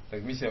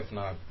 Like myself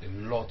now, a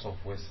lot of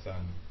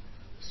Western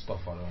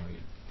stuff I don't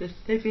read. But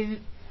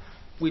even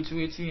with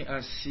waiting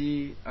I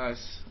see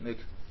as like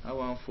I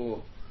want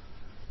for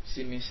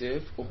see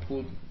myself or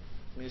put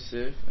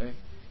myself like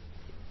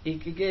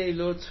it can get a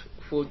lot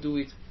for do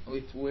it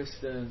with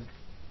Western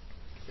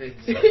like,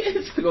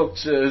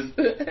 structures.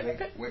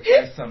 Like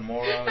Western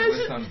morals,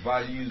 Western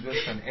values,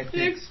 Western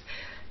ethics.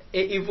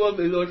 It evolved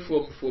a lot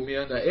from me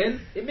and that.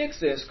 And it makes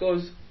sense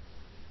because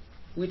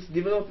with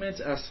development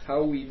as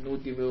how we know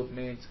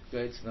development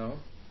right now,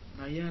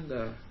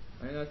 Ayanda,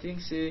 and I think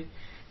say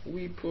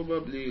we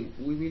probably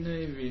we will not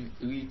even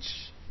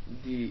reach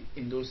the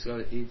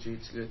industrial age.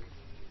 It's like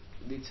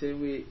the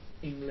same way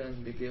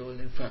England they get all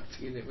the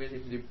factory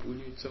when they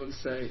pollute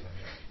outside.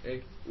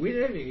 Like we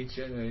never reach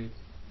China.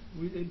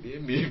 We did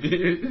maybe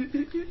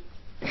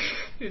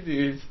it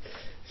is.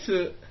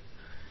 So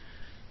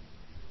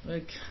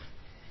like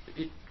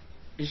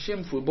it's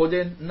shameful. But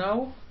then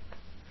now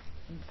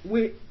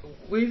we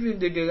even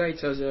the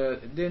writers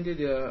then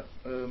they are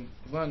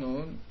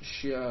Vanon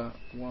share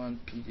one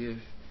PDF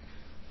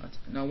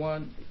now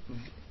one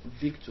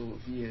Victor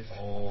VF.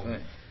 Oh,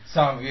 right.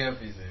 Sam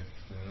VF is a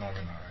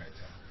phenomenal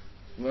writer.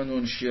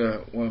 Vanon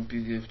share one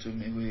PDF to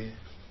me where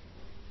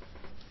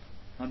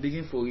I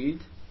begin for it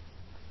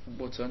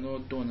but I'm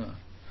not donor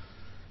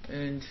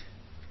and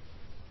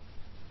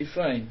it's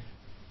fine.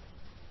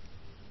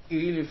 It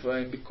really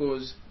fine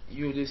because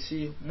you they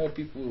see more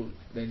people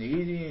than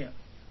reading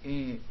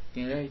in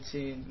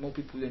writing, more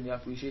people than they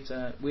appreciate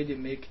where they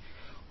make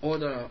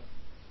other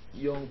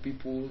young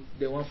people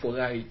they want for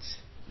write.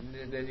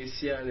 Then they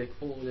see like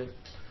oh like,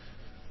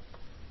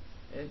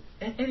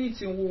 and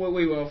anything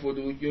where you want for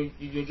do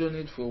you just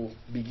need for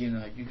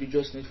beginner, you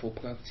just need for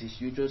practice,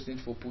 you just need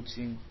for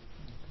putting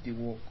the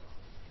work.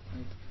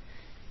 Like,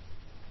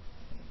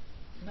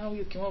 now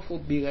you can for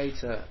be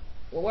writer.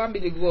 Well, one be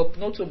the grow up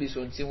not to be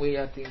something where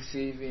you think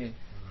saving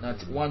not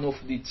one of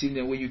the things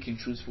where you can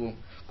choose from.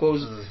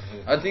 Because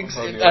I think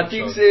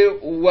say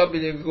what be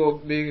the grow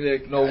up being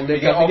like no we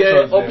like get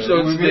options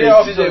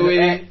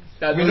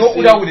we know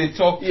who that would they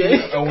talk to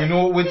and we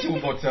know what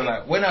you go tell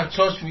like when at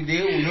church we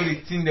there we know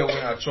the thing that when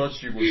at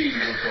church you go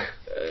talk.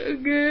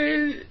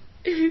 Okay.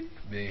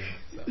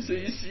 So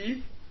you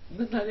see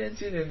not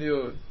anything in the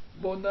old.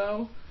 But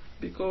now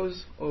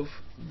because of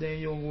the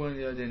young one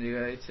there then they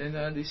write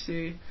and they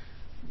say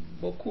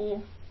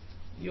Boko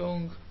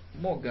young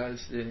more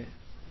girls there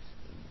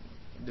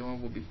the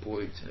one will be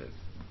poets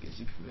because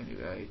if you when you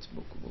write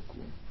Boko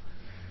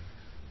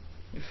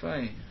you're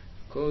fine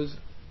because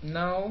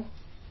now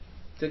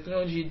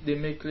technology they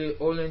make clear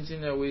all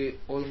engine away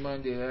all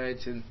man they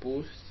write and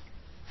post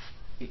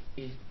it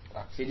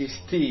is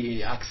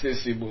still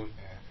accessible.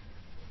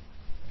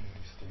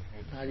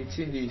 And the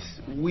thing is,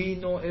 we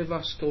no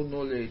ever store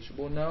knowledge,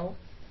 but now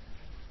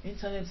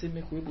internet they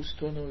make we able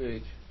store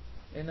knowledge.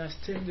 And as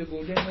time they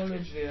go, the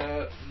knowledge they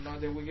are now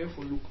then we get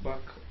to look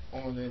back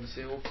on and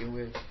say, okay,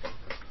 well,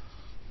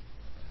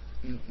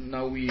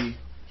 now we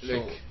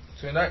like.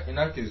 So in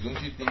that case,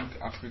 don't you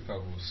think Africa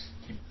will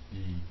skip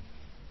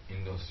the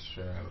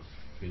industrial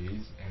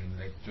phase and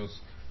like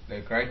just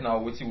like right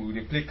now, we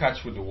they play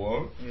catch with the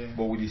world,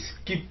 but we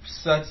skip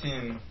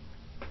certain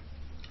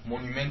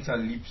monumental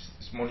leaps,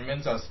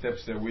 monumental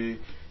steps that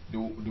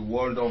the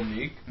world don't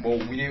make, but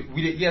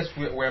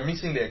we're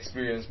missing the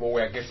experience, but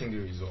we're getting the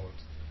result.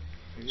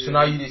 Yeah. So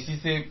now you see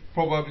say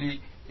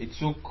probably it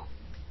took.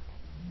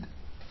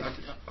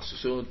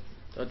 So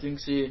I think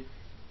say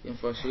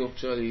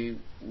infrastructurally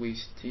we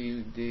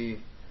still the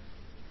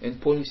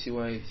and policy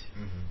wise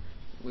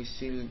we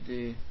still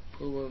the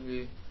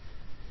probably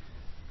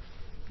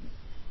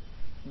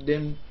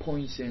them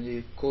points and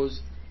the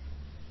cause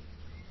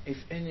if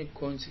any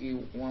country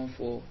want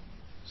for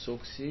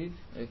succeed,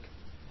 like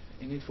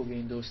you need for the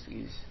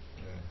industries.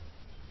 Yeah.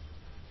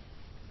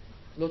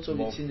 Lots of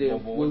But, it in there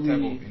but where what type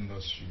we of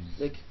industries?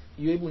 like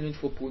you able need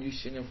for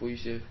production and for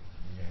yourself.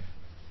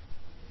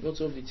 Yeah.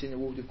 Lots of the things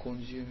what they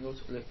consume,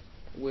 lots like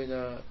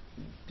whether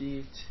be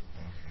it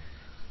Okay.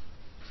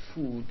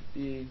 food,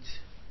 be it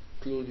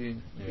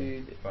clothing, Yeah, be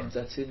it facts.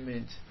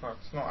 entertainment.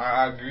 Facts. No,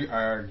 I agree.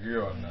 I agree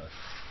on that.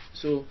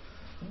 So,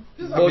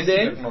 This is but basic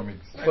then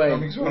economics. fine,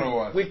 Economics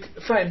 101.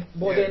 fine.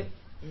 But Yeah. then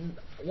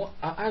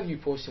I argue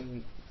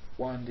person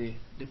one day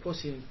the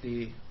person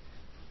they.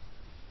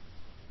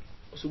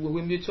 So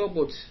when we talk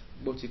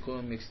about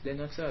economics,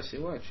 then after I say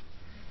watch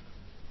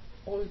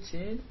all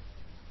thing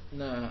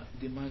na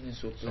demand and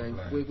supply.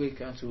 We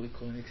can't to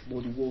economics,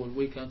 but the world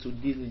we can't to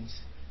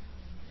dealings.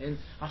 And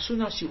as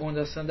soon as you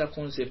understand that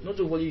concept, not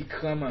only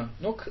grammar,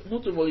 not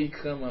only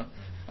grammar,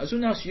 as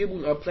soon as you're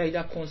able to apply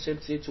that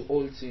concept say, to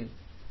all things,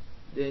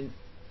 then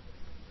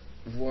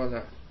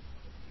voila.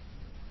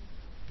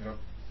 Yep.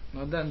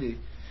 Now done day.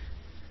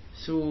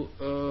 So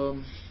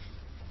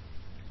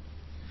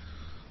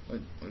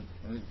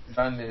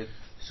And it.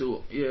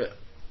 so yeah,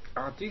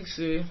 I think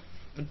say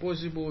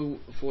impossible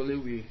for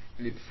we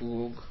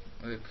leapfrog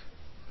like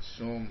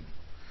some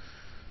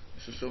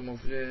some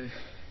of the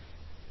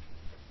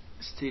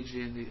stage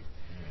in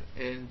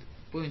the and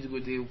point go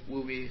there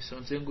will be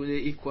something go there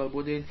equal,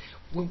 but then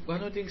I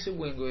don't think so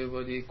when go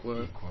ever they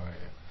equal Yeah.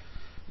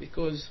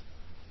 because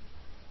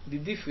the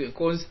difference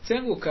because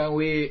Tango can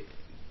we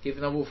if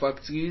number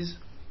factories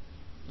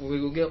we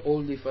will get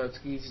all the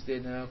factories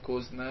then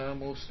cause now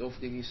most of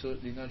the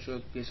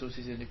natural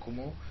resources in the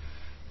Como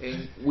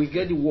and we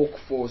get the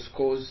workforce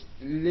cause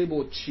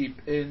labor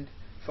cheap and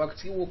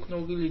factory work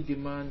not really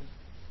demand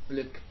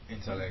like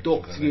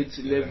doctorate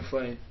level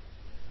fine.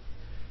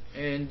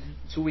 And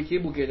so we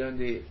able get on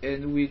there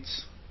and with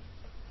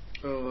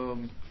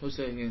what's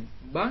that again?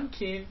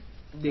 Banking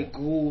they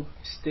grow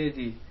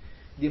steady.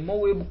 The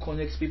more we able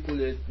connect people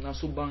that now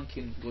so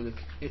banking go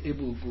like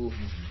able to go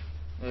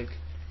like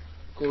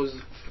cause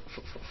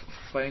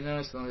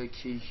finance now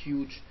like a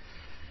huge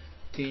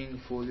thing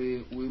for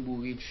the we able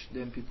reach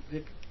them people.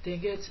 Like, they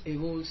get a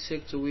whole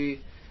sector where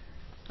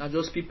not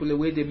just people the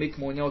way they make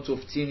money out of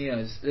 10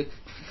 years. Like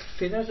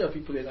financial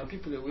people and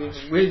people the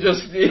way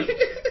just they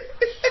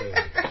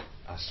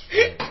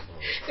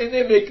and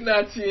they make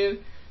nothing.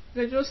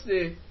 They just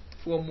there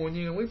for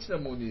money and what's the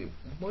money?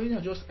 Money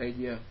are just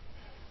idea.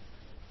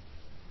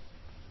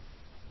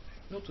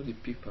 Not to the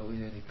people when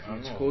they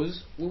create.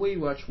 Because when we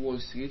watch Wall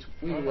Street,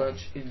 we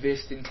watch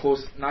investing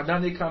because now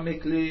then they can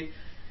make the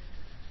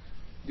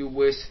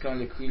West can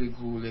like really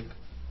go like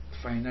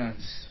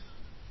finance.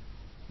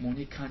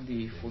 Money can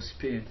they for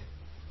spend.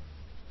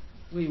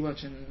 We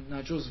watching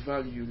not just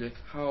value like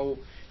how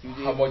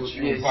much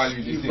you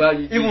value this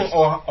even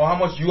or how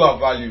much you are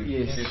valued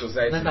in the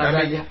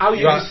society. How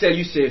you sell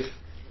yourself.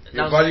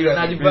 You value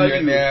as a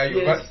billionaire.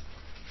 Yes.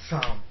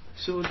 Sam.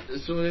 So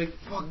like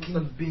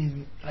fucking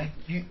being like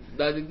you.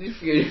 That's the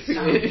difference.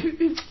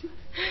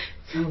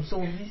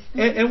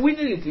 And we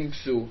didn't think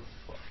so.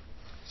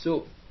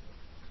 So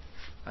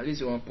at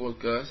least one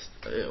podcast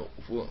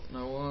for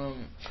now.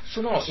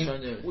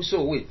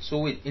 So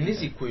wait. In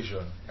this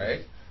equation,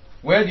 right?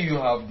 Where do you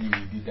have the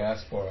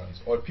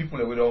diasporans or people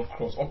that we don't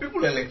cross or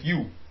people that like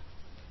you?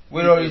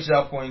 We don't reach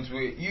that point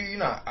where you're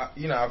not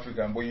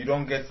African, but you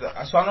don't get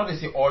that. So I'm not to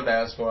say all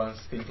diasporans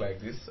think like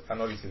this. I'm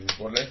not to say this,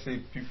 but let's say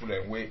people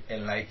that were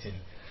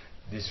enlightened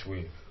this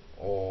way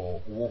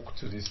or walk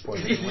to this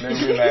point.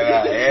 Whenever like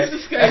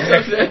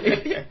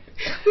that,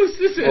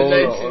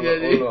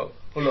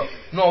 Hold on.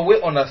 No,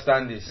 we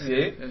understand this,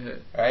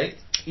 right?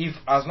 If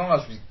as long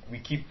as we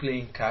keep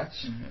playing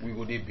catch, we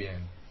go there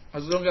behind.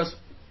 As long as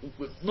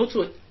not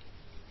to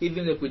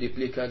even like when they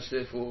play catch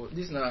for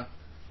this now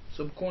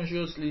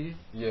subconsciously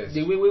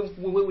the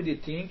way they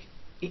think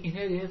it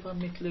they ever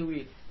make the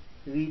way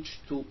reach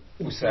to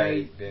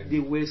outside the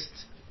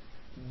West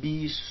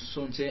be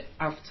something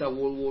after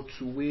World War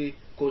II way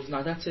because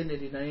now that's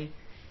the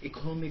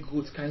economic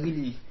growth can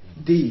really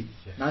day.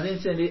 Now then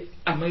say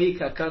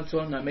America can't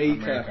turn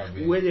America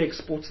where they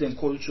export them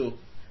culture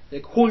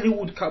like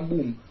Hollywood can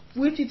boom.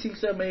 What do you think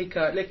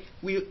America like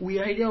we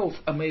idea of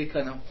America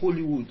and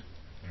Hollywood.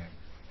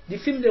 The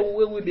film that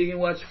we begin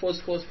watch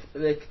first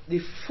like the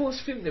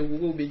first film that we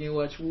will begin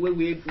watch where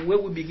we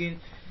begin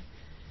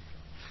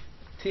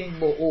think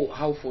about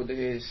how for the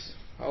rest,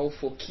 how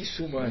for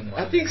Kisuman.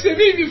 I think say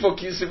maybe for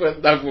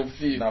Kisuman that will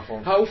film.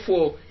 How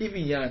for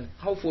even Yan,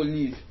 how for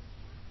Live.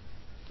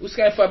 Which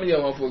kind of family I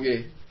want to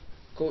forget?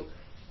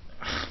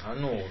 I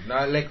know.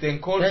 Now like the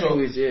culture.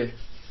 Anyways, yeah.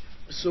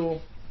 So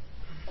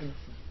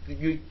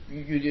you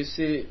just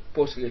say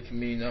post like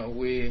me now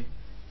where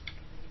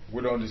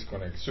we don't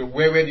disconnect. So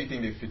where do you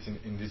think they fit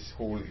in this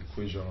whole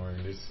equation or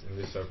in this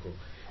circle?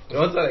 You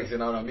don't like say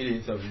now I made an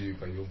interview you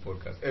for your own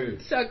podcast. Anyway.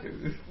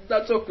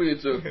 That's all for you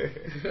too.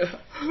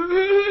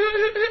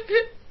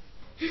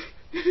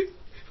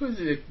 What's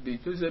it big?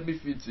 What's it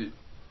fit it?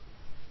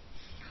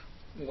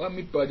 One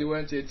me party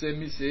want to tell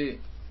me say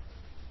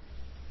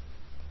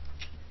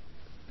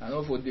I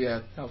not for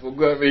there. I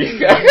forgot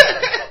America.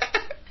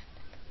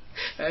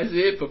 I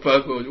say,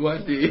 Papa God,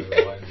 one day.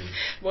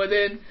 But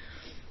then,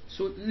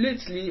 so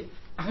lately,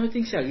 I don't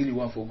think I really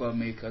want to go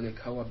America, like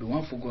how I be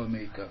want to go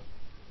America.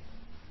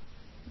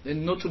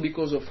 Then not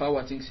because of how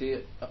I think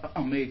say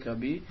America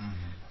be,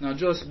 now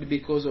just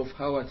because of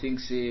how I think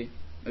say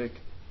like,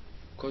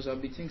 because I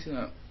be thinking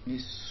that the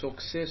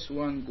success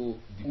one go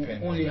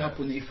only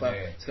happen if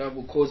I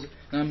travel. Because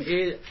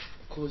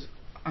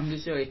I'm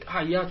just like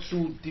you're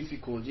too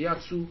difficult, you're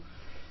too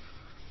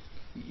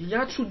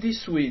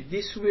this way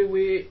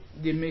where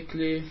they make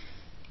like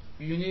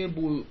you need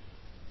to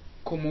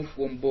come off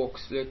from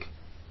box like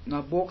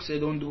now box they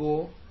don't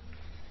draw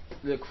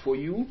like for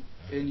you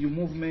and your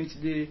movement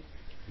they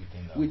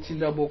within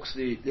that box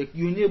they like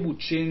you need to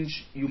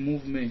change your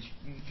movement,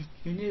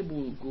 you need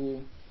to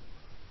go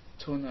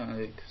turn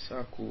like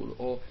circle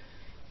or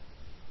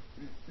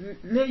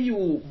let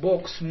your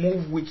box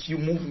move with your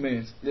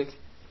movement, like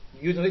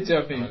you don't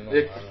tell me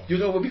like you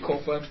don't will be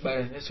confirmed by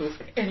it. So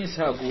any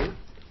circle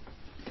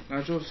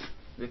I just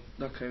like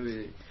that kind of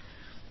way.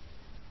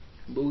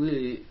 But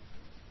really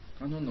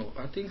I don't know,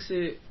 I think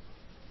say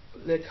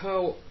like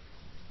how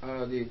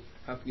they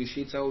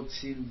appreciate how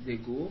team they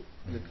go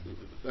like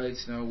right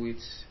now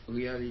with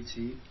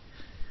reality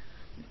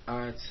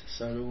art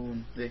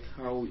salon, like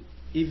how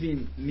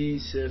even me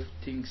self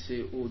think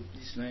say oh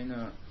this nine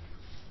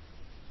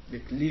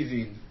like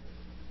living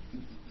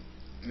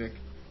like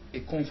a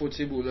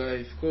comfortable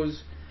life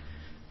because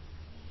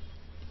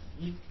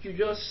you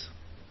just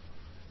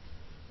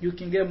you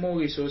can get more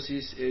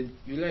resources and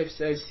your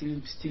lifestyle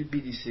still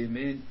be the same,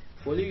 and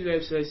for your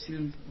lifestyle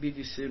still be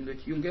the same,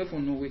 like you get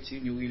from know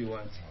waiting you really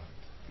want,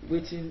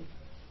 waiting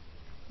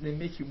they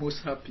make you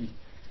most happy.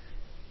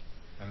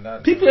 And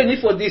that people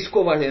need for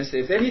discover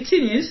themselves, and the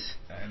thing is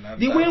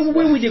the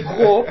way we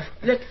grow up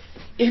like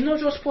it's not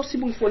just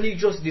possible for you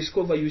just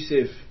discover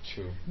yourself.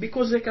 True.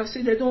 Because like I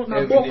said they don't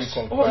have box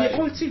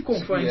all thing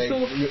confined, yeah,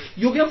 so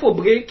you get for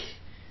break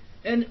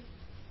and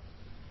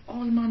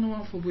all man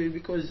want for break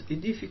because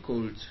it's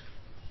difficult,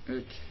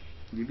 like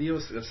you be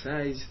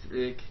ostracized,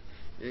 like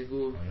they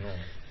go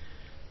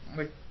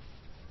like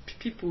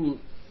people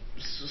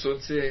so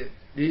say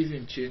they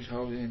even change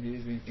how they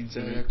even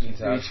interact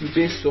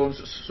based on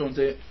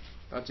something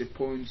at a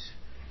point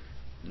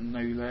in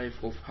your life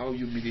of how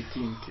you really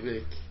think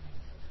like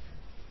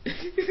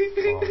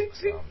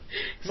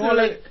no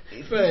like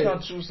it's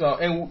not true sir,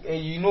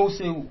 and you know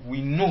say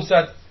we know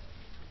that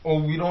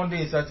or we don't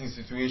in certain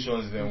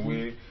situations then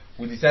we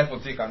decide to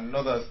take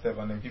another step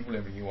and then people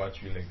have been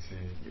watch you like say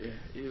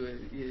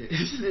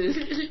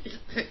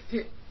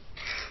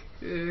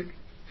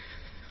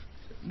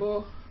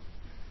but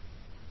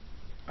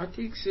I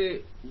think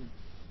say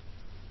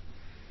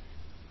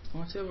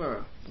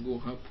whatever go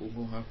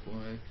happen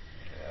right?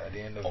 At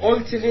the end of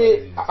all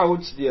today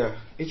out there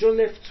it's just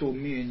left to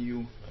me and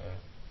you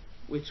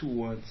what you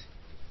want.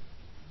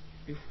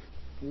 If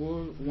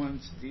world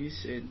wants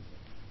this and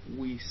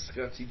we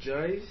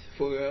strategize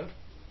for her,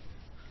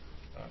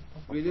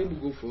 we then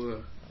go for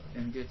her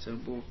and get her,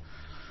 but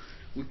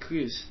we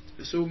crazy.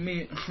 So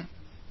me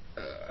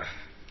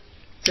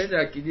tell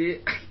that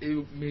today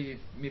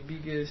my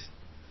biggest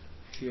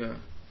fear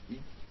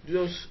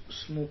just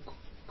smoke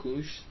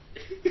kush.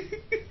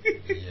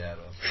 Yeah,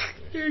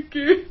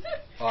 okay.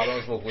 I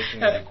don't smoke what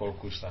you call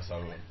kush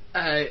tasaro.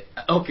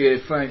 Okay,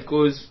 fine,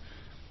 cause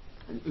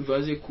if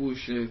I say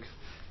kush like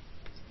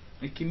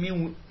it can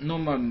mean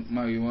normal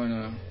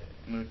marijuana,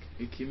 like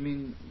it can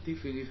mean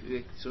different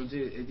like something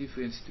a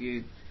different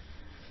strain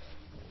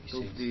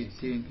of the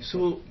thing.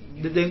 So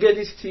they then get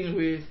this thing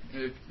where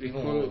they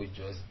call what we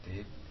just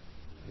did.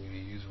 We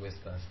use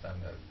Western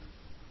standard.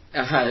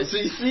 So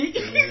you see? We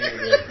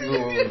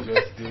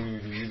just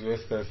did. We use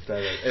Western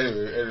standard.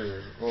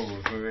 Anyway. So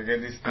they get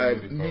this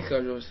thing. Make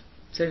a just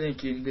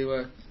telling they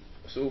were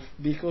so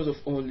because of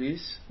all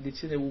this, the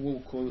thing that we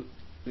will call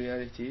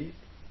reality,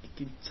 it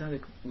can sound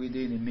like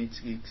within the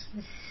matrix.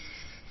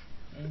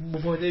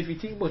 But if you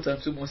think about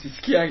it too much, it's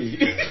scary.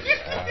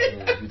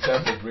 We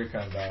try to break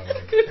them down.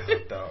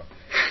 Like, down.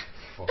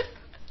 Fuck.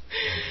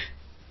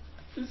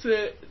 So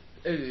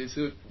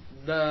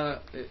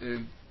that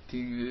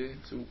thing,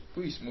 so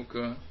who is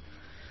smoker?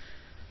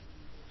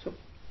 So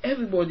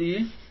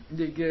everybody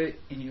they get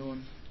in your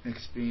own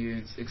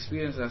experience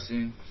as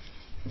in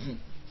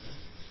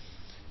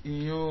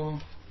in your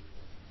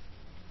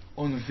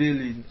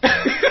unveiling.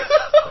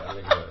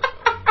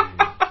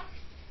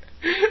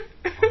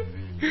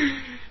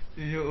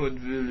 You're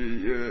unveiling,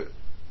 yeah.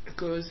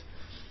 Because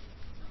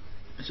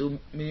so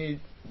me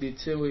they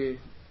tell me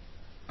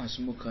a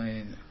smoker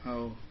and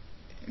how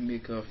it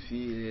make her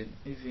feel, and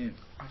even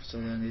after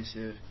that they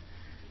say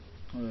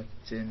all that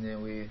thing the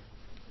way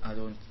I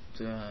don't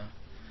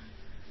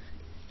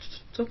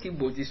talking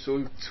about this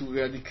all too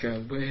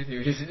radical, but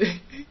anyways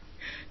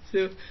so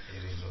it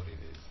is what it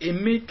is. It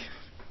make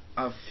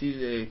I feel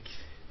like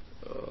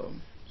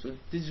so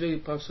this is very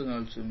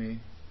personal to me.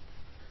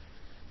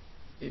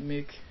 It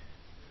make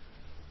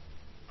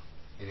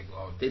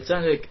it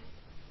sounds like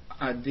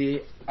a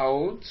day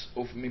out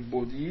of my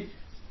body.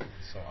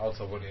 So out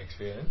of body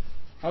experience.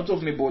 Out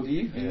of my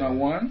body in a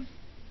one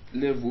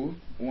level,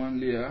 one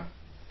layer.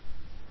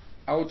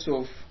 Out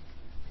of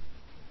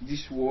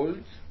this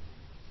world,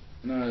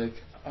 now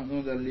like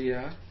another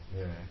layer.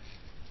 Yeah.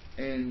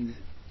 And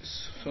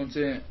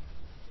something,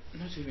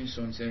 not even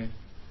something,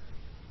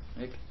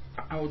 like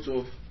out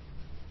of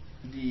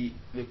the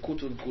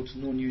quote unquote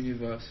known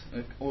universe,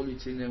 like all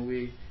it in a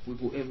way we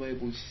will ever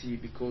able to see,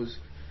 because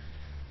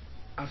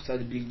after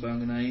the Big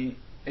Bang nothing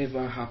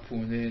ever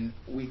happened, and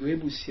we were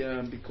able to see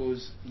them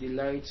because the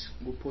light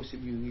will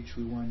possibly reach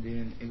we one day,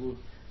 and it will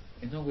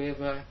not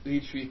ever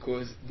reach we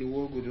because the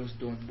world will just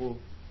done, but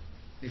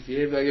if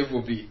it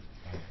ever be.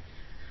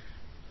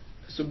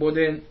 So but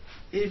then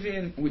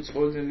even with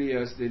all the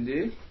layers then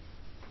they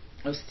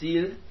are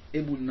still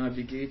able to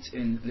navigate,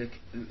 and like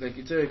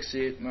it's like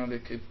say now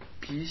like a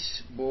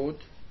piece board,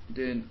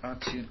 then I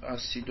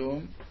sit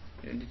down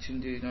and the thing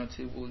they not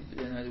able,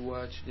 then I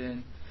watch,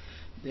 then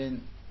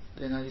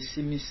I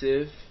see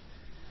myself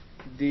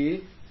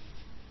they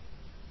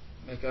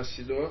like I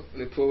sit down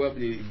like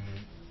probably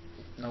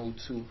now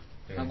too.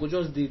 I go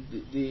just the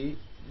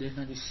then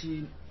I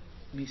see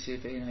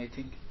myself and I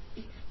think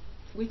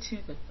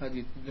waiting I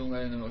did don't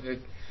right now,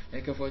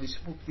 like if I dey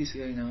smoke this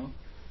right now,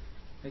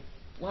 like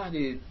why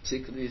they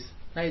take this?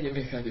 How they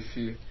make how they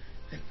feel?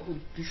 Like oh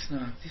this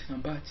na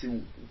bad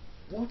thing.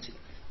 What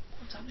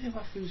I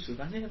never feel so.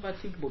 I never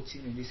think about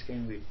it in this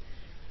kind of way.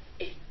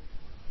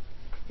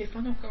 If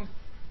I not come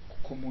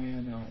on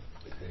here now,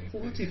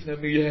 what if na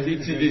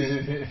reality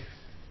this?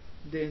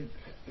 Then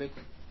like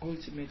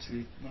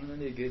ultimately man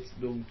they get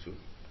down to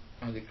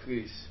and the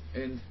craze,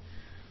 and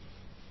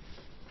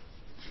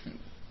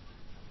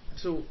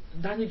so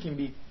that can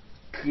be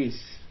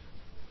craze.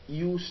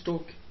 You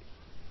stuck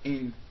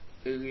in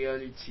a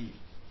reality,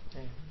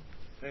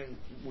 and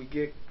we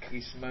get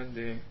Chris man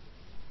there.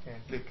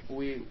 Like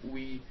we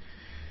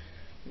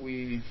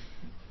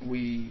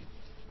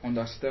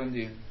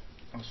understanding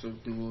also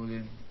the world,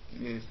 and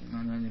yes,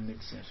 none it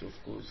makes sense of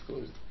course,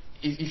 because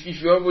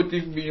if you ever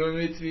think beyond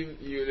it,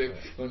 you like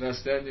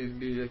understanding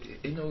be like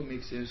it all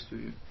makes sense to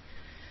you.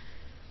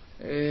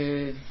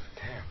 Damn.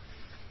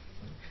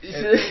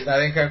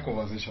 That kind of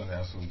conversation they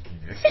are so key.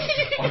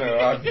 On a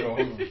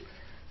random,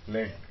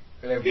 like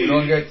we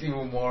don't get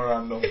even more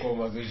random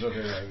conversation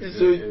than that.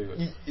 So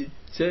it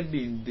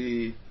sending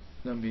the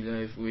not be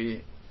life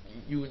where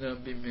you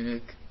not be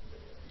like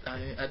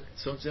I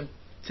something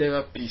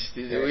therapist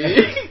in a way.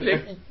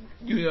 Like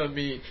you not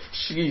be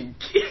shrink.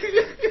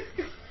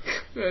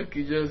 Like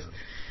you just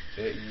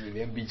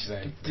then beach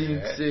life.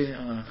 Think say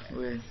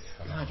well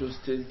I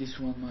just tell this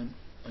one man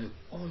like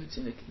all the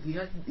thing like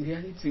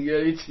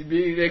reality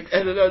being like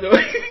I don't know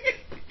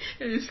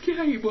and it's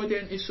scary, but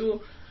then it's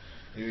so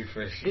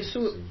refreshing. it's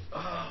so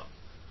I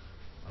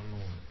don't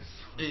know.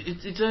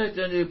 it's like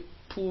that they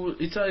pull,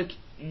 it's like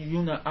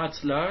you know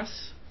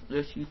Atlas,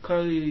 like you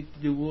carry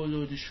the world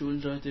on the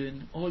shoulder,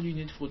 then all you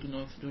need for do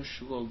now just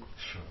shrug.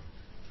 Sure.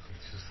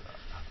 It's just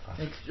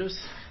like just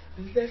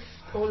left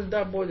all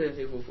that burden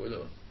even for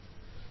now.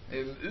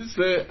 And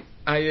so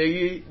I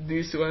hear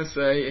this one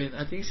side, and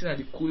I think it's not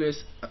the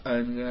coolest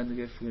and grand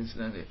reference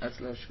than the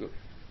Atlas show.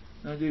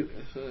 Now the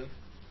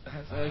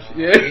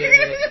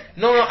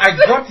No, I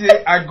got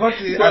it. I thought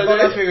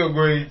that's where you're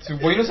going to,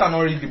 but you know, I'm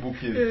not reading the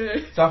book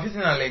yet. So I'm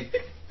feeling like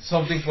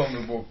something from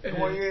the book.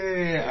 Oh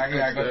yeah, I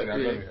got it.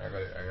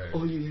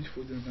 All you need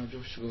for them now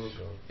just shrug.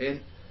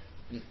 And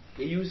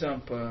they use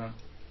them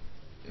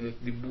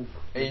the book.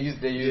 They use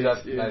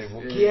that the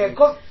book. Yeah,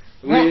 because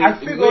I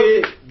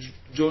figured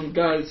John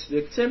Galt,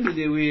 they tell me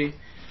the way.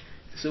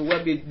 So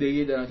what they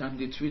did that and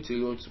they tweet a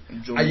lot.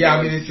 John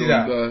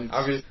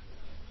Galt.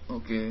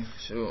 Okay,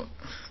 so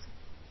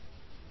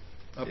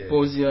I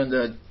pause here on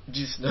that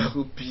just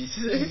now piece.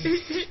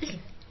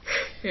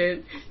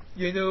 And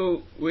you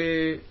know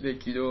where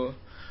like you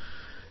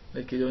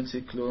don't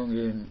take long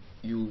and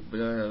you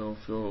blah on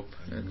flop,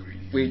 like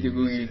where you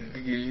go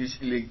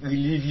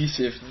relieve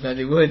yourself and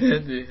the one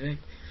and like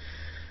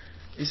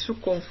it's so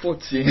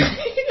comforting.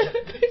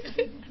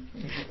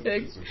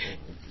 Like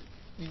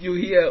you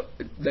hear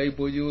like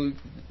body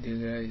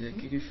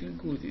like you feel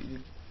good,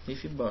 you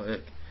feel bad,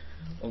 like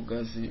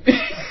orgasm.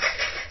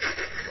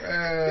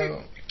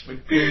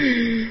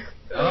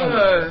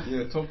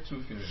 Top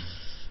 2 feelings.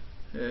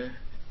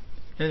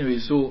 Anyway,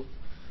 so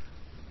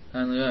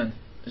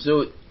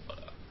so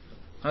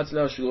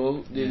Atlas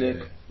show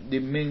like the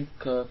main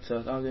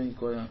character, how do you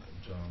call them?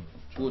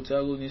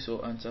 Protagonist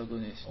or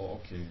antagonist? Oh,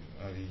 okay.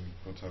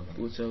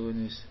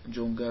 Protagonist,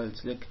 John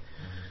Galt. Like,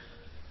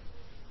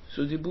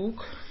 so the book,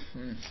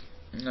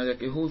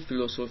 like a whole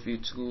philosophy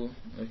through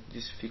like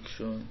this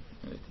fiction,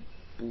 like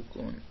book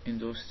on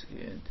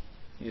industry and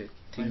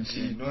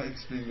thinking. Don't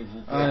explain the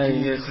book.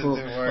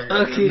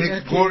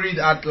 Okay. Go read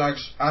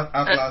Atlas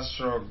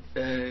Shrugged.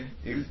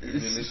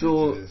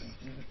 So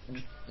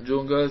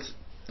John Galt,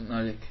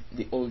 like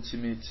the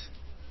ultimate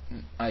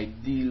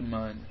ideal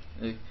man,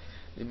 like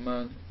the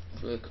man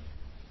like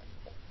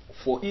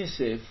for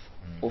himself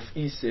of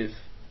himself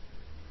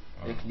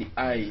like the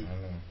I.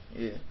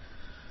 Yeah.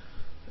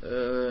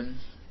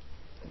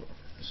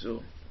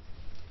 So,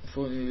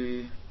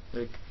 finally,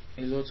 like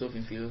a lot of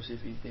in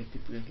philosophy, then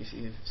people like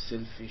say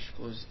selfish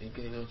because they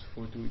get a lot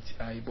for do with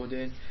I. But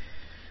then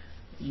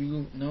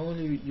you not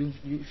only you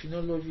if you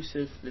not love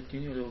yourself, like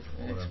you love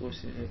the next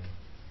person, like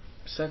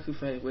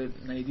sacrifice. Well,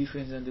 now the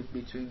difference and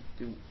between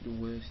the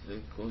words,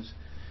 like because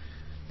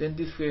then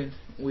different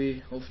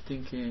way of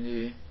thinking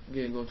they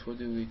get a lot for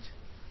do with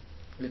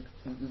like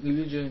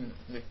religion,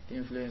 like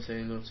influence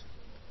a lot.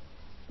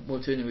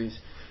 But anyways,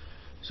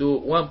 so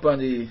one part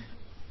the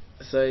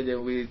side the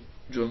way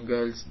young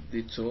girls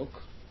they talk,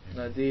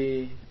 now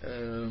they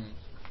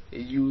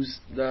use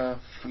that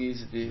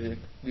phrase the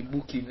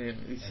book in them.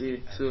 They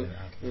say so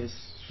yes,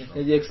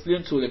 and they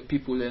explain to the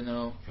people there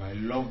now. I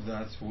love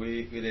that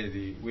way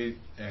the way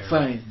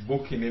fine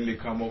book in them they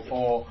come up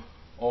or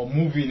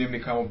movie in them they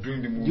come up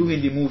during the movie.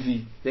 During the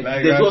movie,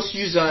 like they just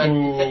use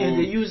and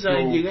they use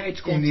in the right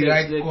context, in the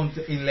right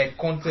in like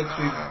context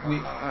we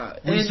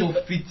so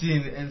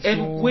fitting and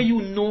so where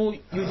you know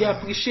you they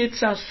appreciate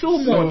her so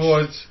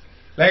much.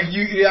 Like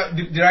you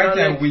the right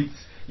time with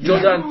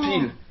Jordan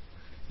Peele.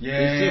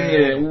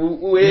 Yeah.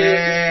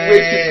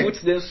 Where he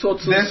puts them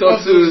subtle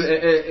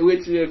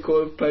wait till they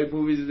call by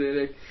movies they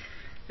like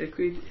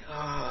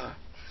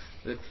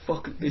like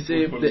fuck they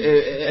say I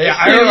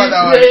remember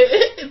that one.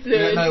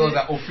 No, it was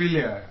like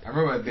Ophelia. I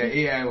remember the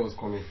AI was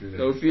called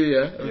Ophelia.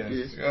 Ophelia, okay.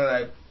 Yes. You know,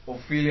 like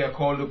Ophelia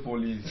called the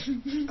police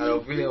and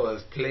Ophelia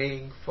was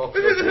playing fuck the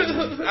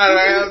police. And I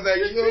was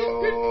like,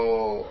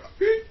 yo.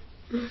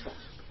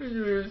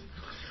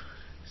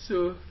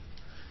 So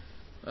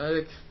I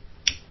like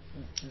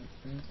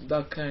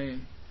that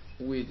kind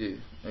of way they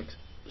like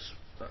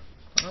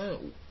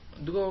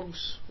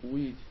drugs,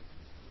 weed,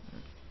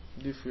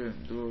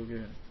 different drug,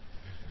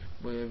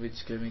 but if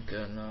it's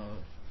chemical now,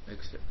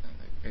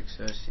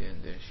 ecstasy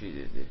and then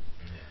shit,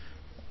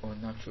 or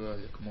natural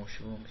like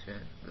mushrooms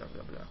and blah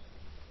blah blah.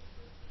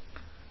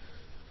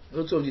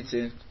 Lots of the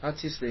things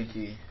artists like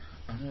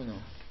I don't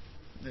know,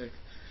 like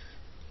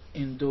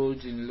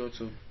indulge in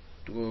lots of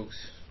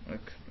drugs,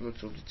 like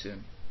lots of the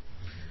time.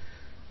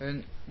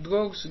 And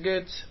drugs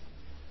get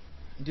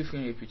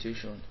different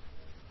reputation.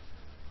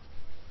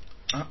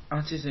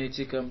 Artists they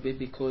take them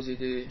because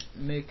they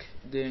make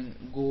them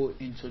go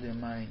into their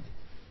mind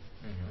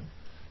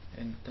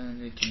and then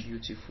make it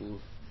beautiful.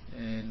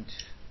 And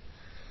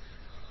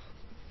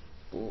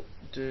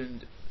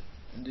then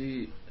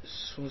the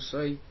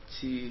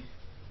society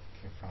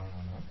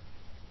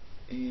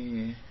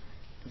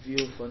view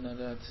of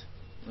another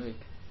like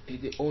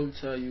they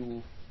alter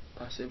your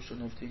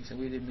perception of things and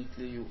way they make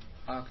you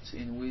act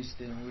in ways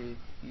then way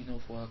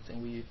for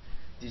acting way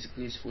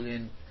disgraceful,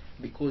 and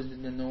because they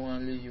know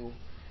only you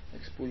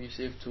expose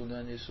yourself to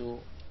them, so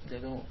they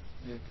don't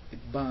get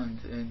banned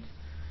and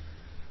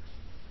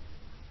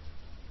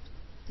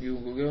you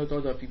will get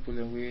other people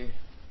the way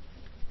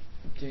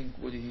think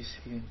what it is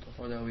in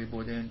of other way,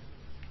 but then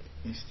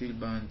it's still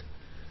banned.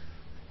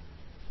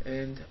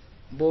 And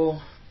but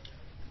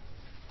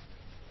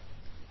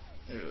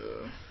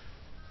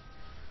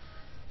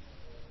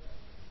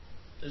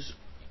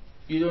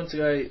you don't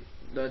try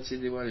that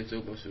thing they want to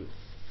talk about, so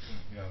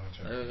yeah,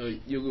 I don't know,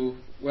 you go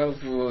well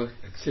for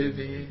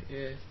saving,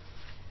 yeah.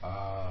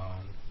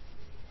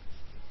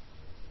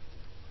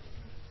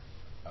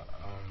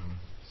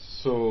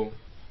 So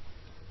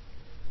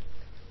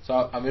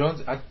I mean,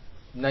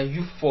 now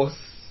you force.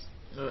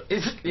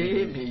 It's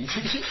me.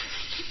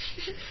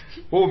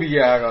 Who be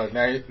here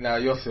now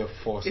yourself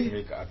forced to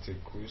make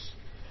articles.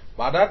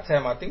 But at that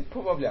time, I think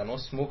probably I not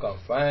smoke and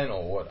fine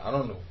or what. I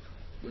don't know.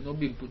 We're not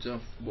being put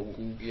on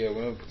boku. Yeah,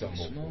 we're not put on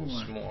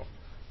boku. Small.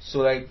 So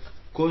like,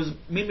 cause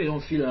maybe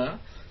don't feel her,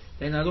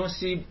 and I don't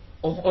see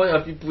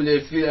other people they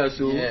feel her.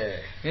 So yeah.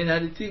 And I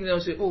the thing they'll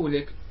say, oh,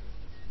 like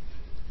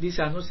this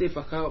I not say if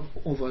I can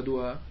overdo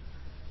her.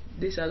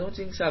 This I don't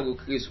think so I go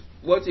crazy.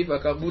 What if I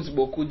can put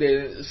boku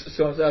then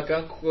so I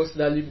can cross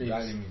that limit?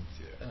 That limit,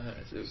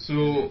 yeah.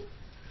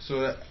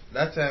 So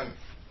that time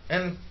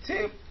and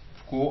take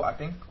go. I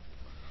think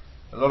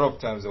a lot of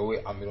times the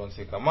way I'm don't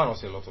take her. Man, not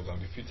say a lot of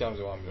times. The few times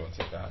the way I'm don't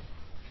take her,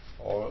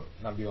 or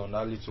not be on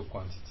that little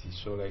quantity.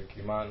 So like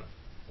man,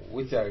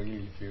 what I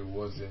really feel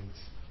wasn't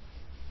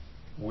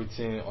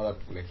waiting other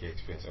people like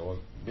experience. Or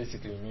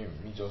basically me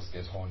just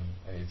get horny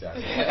and it's like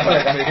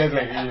I get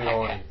like really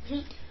horny.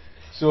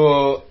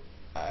 So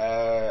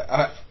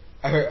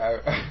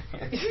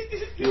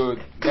yo,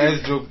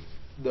 nice joke.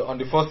 On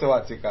the first time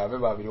I take her, I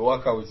remember I will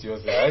walk out with you. I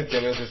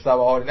tell you to start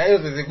horny. I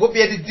used to say, go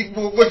be anything,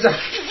 go jack.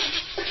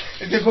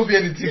 If they go be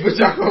anything, go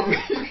jack on me.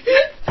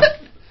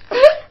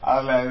 I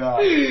was like, nah.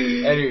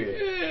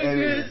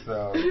 Anyway,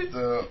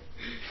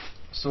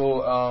 so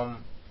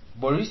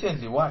but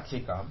recently what I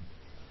take her,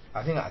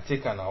 I think I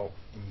take her now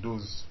in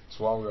those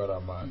to one way or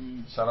other,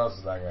 man. Shout out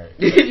to that guy.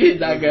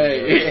 That guy.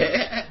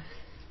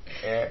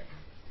 Yeah.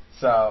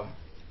 So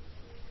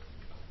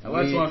I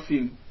watched one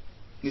film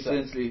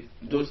recently.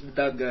 Just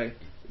that guy,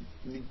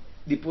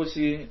 the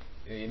pussy.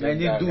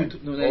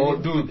 Dude. No,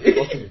 dude.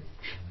 Okay.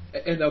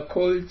 and a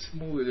cult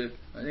movie, like,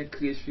 and then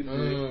create people,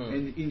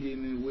 and in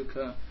the wake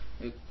a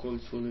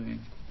cult following.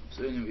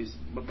 So, anyways,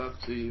 but back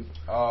to you.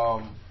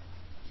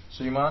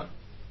 So you man,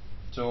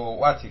 so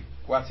what take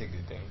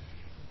the thing?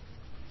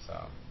 So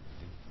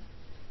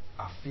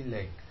I feel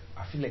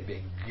like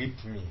they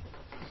grip me.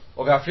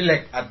 Okay, I feel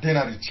like at the end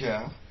of the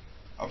chair,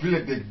 I feel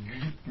like they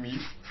grip me.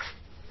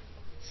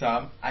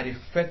 Sam, I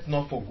felt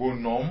not for go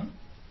numb.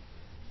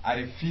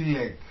 I feel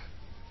like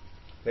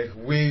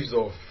waves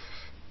of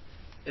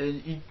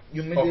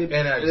you made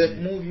energy. Like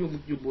move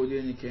your body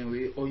any kind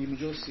way, or you may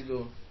just sit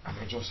down. I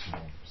may just sit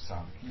down,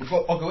 Sam.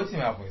 Because okay, what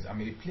thing happens? I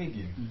may play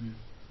game.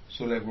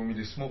 So like when we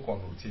dey smoke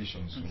on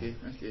rotation. So. Okay.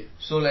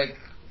 So like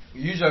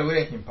usually when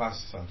I can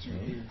pass something to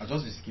me, I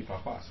just skip a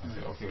pass. I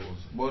say okay,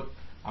 but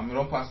I may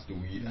not pass the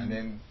weed, and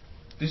then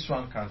this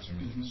one comes to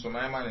me. So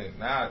my man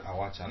now I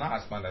watch and I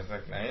ask man that's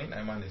like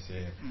my man is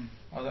here.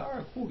 I was like,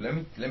 alright, cool. Let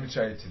me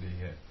try it today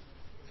here.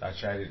 So I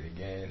tried it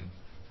again.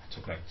 I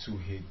took like 2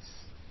 hits.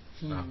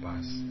 And I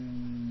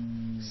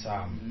passed.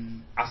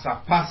 Sam, as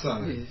a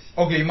passer,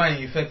 okay, you might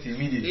infect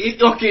immediately.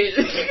 Okay.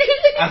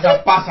 As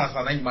a passer,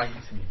 so now you might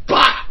hit me.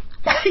 Bah!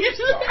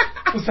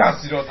 Who's that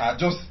serious? I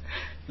just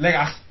like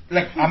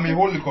I'm a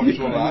holy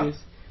controller.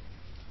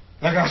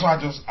 Like that's why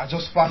I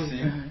just pass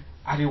him.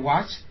 I dey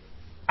watch.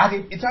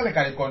 It's not like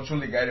I dey control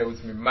the guy that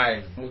with me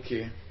mind.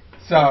 Okay.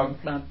 So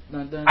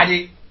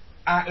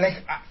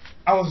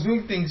I was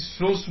doing things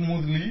so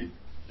smoothly.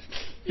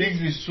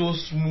 Things were so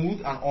smooth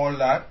and all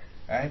that,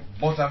 right?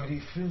 But I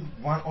mean, feel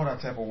one other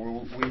type of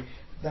way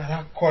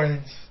that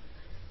current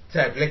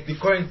type, like the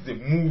currents they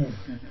move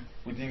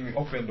within me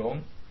up and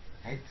down.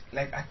 Right?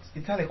 Like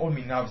it's not like all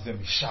my nerves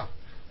them sharp,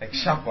 like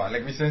sharper,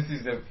 like my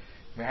senses them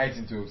my height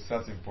into a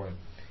certain point.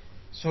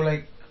 So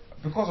like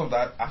because of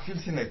that, I feel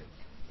like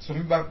some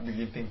people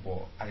begin think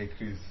for I dey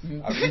craze.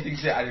 I begin think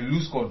say I dey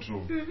lose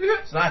control.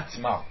 So now I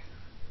team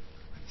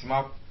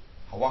up,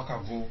 I walk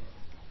and go.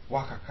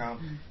 Waka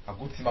come, I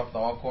go team up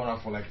now one corner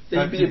for like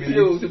 30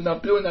 minutes. Now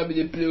play with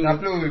the play.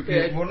 But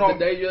no,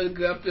 just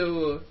grab play.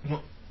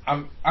 No,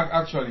 I'm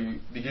actually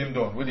the game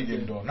done. When the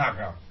game done, now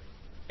grab.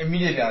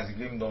 Immediately as the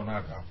game done,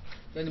 now grab.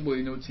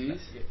 Anybody notice?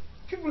 Yeah.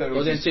 People like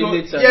they tell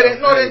me. They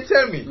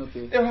tell me.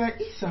 Okay. They were like,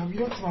 Isam, you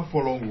don't team up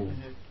for long ago.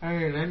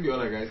 And then the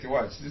other guy say,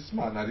 watch this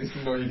man, now this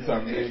thing don't hit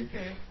something.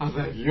 I was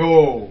like,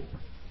 yo,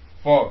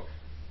 fuck.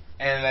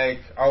 And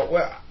like,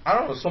 I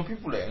don't know. Some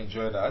people that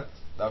enjoy that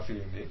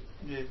feeling there.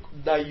 Yeah,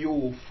 that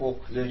you fuck.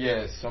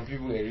 Yes, some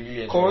people they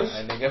really enjoy it,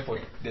 and they get for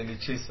then they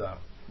chase her.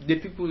 The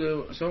people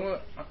there, so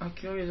I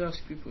can always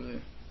ask people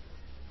there,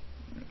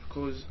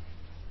 because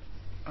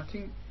I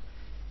think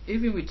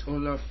even with all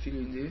that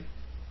feeling there,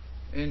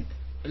 and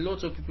a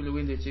lot of people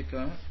when they take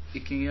her,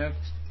 it can react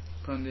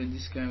on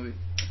this kind of way,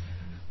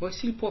 but it's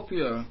still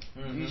popular.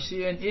 You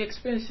see, and it's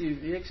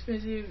expensive.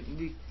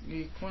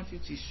 The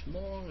quantity is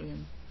small,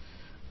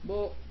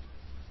 but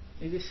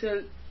they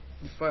sell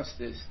the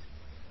fastest.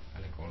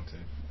 And the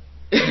content.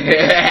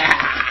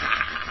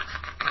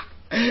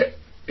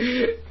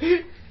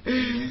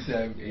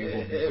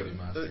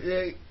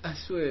 Like, I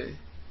swear,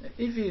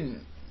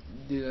 even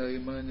the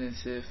man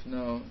themselves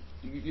now,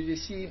 you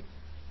see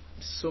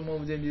some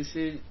of them they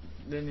say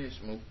then they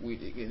smoke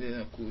weed again, then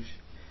a kush.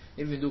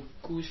 Even though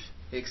kush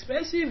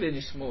expensive and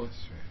it's small.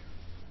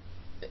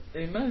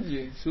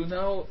 Imagine, so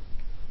now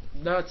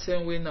that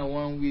same way now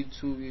 1 week,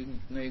 2 weeks,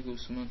 now you go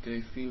smoke and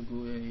you feel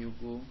good and you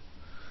go.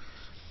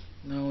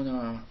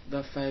 Now,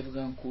 that 5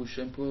 gram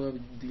cushion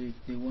probably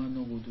the one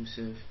no go do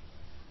self.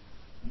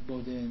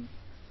 But then,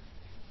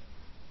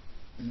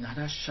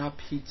 that sharp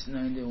hit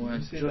now in the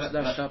one, just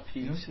that sharp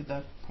hit. You see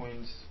that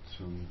points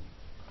to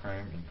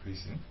crime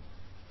increasing?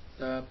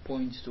 That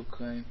points to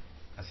crime.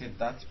 I said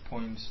that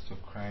points to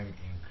crime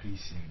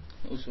increasing.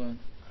 What's one?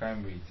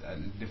 Crime rate.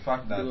 The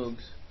fact that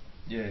drugs.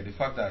 Yeah, the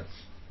fact that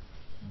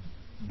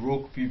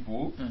broke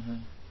people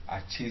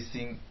are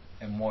chasing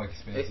a more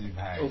expensive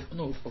high.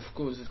 Of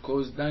course,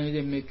 because then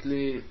they make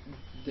the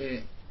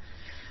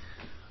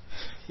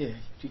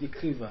to the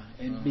cleaver,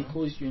 and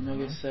because you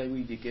never say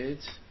where they get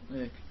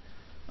like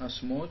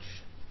as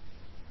much,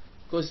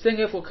 because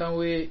then for can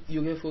way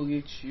you get for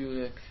reach you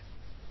like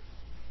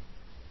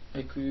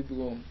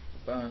equilibrium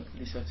and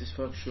the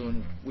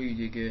satisfaction where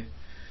you get,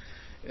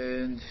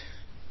 and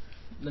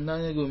the now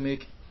you go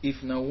make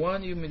if now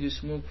one you made the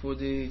smoke for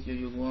the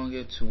you go and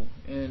get 2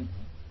 and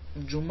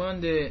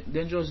Juman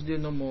then just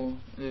no more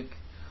like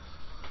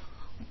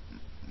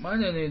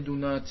man they do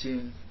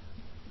nothing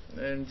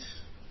and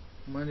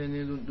man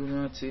they do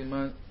nothing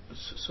man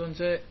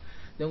sometimes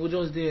then we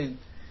just then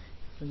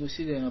go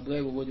see them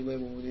bribe over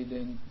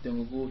then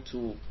we go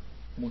to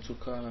motor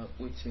car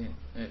waiting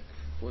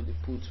for the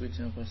put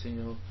waiting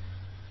passenger.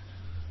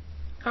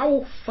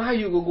 How far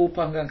you go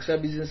pan gangster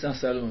business and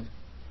salon?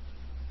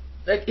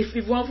 Like if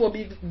you want for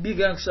big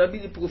gangster, be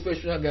the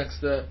professional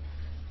gangster,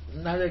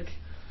 not like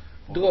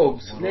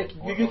drugs. Like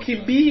you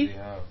can be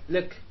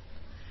like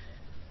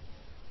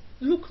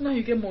look now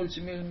you get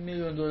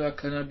multi-million dollar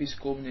cannabis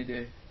company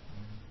there.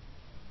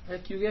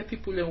 Like you get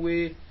people in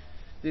way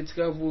they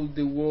travel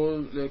the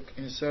world like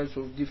in search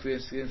of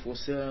different strength for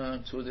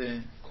selling to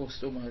the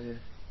customer there.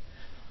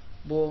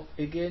 But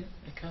again,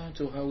 account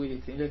of how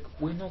we think, like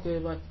we're not gonna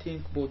ever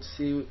think about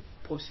say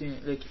person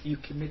like you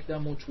can make that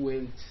much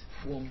wealth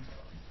from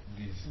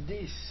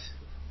this.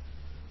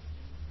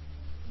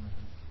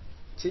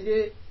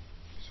 Today,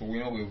 so we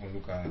don't even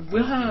look at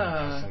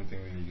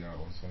something really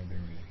or something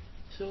really.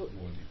 So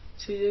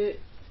today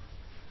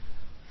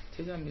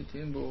I'm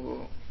meeting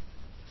but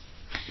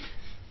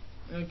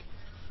like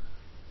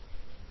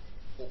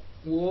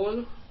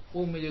all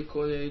media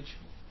college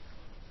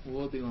we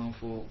all belong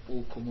for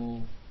all come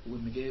out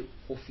when we get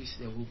office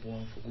there we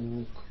born for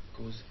work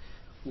because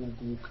we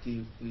work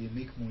they we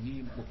make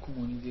money but come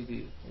money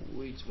they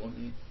wait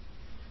money.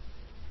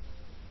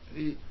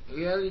 The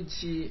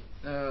reality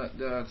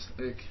that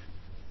like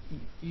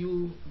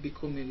you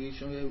become a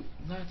nation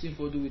nothing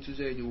for do with to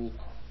say the work.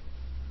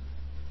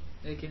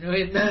 Like you know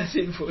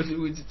nothing for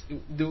do with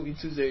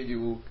to say the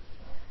work.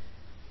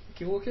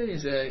 Okay, working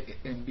is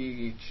and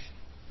be rich.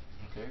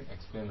 Okay,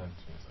 explain that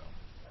to yourself.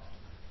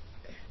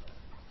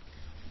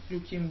 You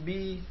can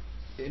be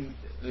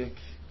like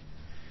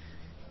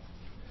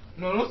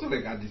no, not so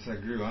like I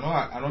disagree.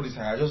 I know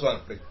disagree. I just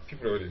want like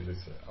people already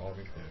listen. I want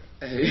to make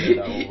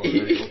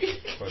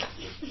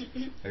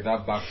like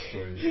that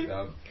backstory.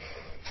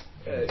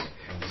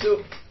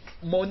 So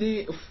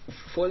money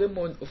for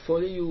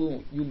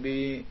you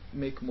may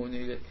make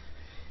money like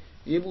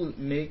you will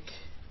make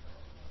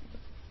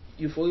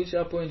you for each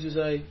point to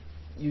say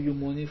you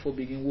money for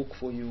begin work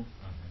for you.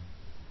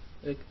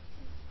 Like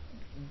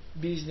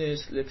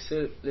business like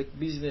sell like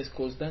business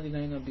cause that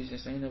in a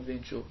business in a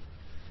venture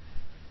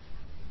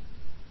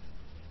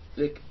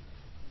like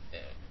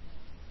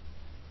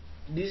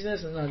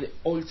business is not the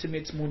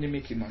ultimate money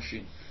making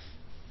machine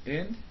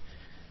and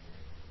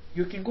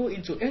you can go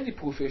into any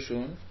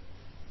profession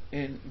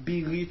and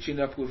be rich in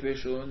that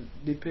profession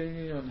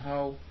depending on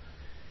how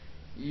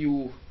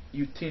you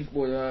think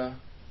about that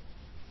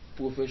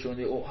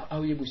profession or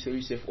how you able to sell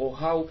yourself or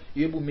how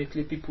you able to make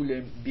people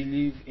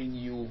believe in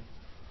you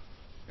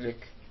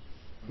like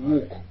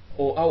work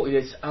or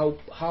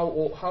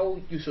how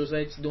your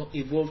society don't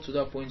evolve to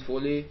that point for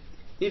like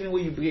even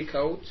when you break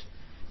out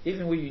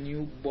even when you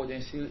knew but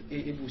then still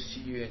able to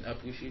see you and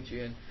appreciate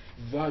you and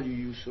value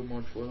you so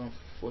much for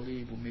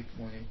able to make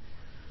money.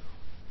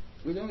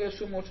 We don't get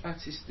so much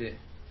artists there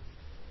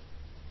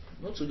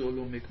not to the all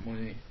make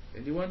money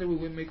and the one that we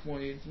will make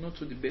money not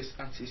to the best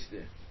artists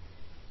there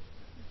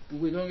but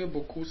we don't get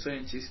cool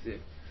scientists there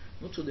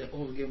not to the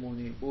all get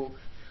money but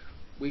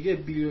we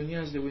get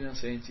billionaires that we not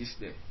scientists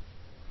there.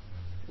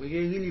 We get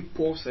really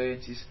poor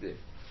scientists there.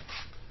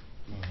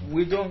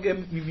 We don't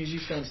get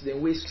musicians there.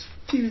 We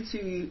still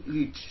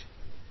rich.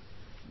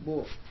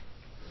 But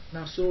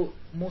now so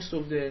most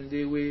of them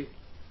they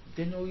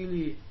don't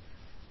really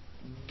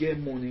get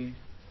money.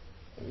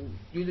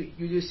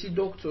 You see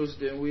doctors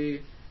there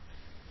we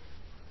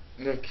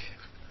like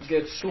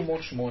get so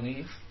much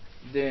money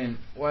then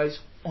whilst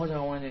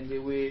other one and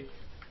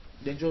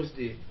they just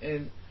there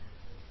and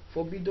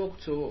for be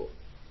doctor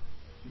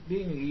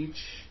being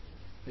rich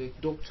like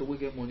doctor will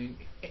get money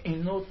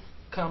and not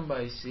come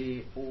by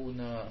say oh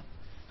nah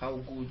how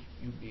good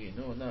you be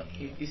no nah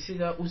you see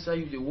that who say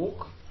you the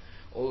work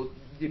or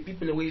the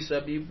people where you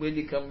sabi when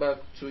they come back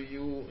to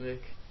you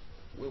like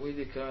where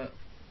they can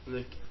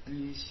like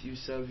please you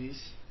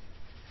service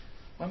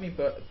I mean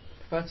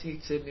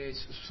Patrick said me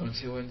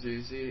something one day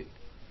he say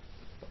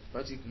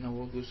Patrick now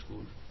won't go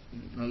school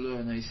now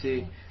and I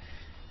say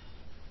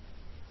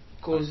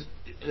cause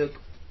like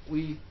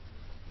we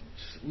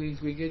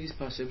get this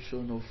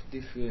perception of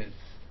different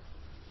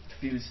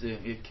fields there,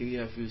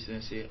 career fields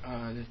and say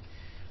like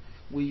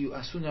when you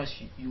as soon as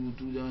you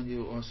do that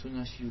or as soon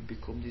as you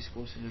become this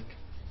person like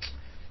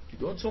you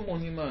don't some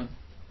money man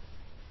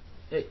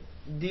like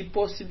the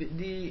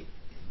possibility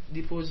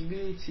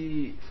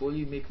for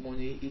you make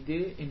money it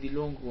there in the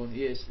long run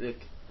yes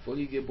like for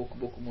you get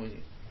book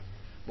money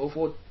but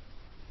for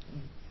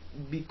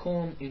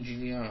become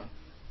engineer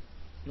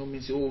no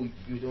means oh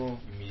you don't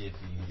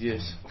immediately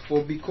yes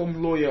for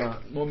become lawyer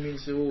no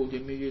means oh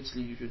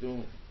immediately you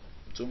don't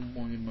some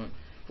money man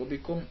for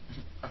become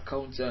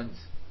accountant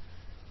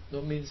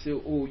no means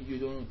oh you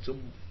don't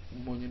some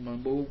money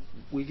man but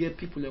we get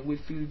people and we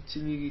feel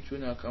tilly rich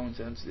when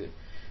accountants there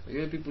we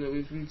get people and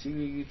we feel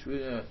tilly rich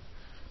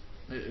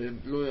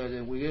when lawyer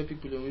there we get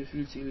people and we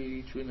feel tilly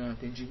rich when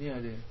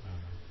engineer there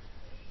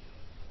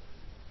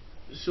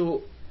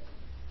so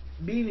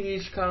being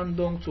rich comes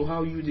down to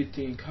how you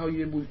think, how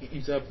you able to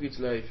interpret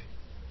life,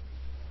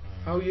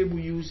 how you able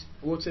to use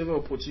whatever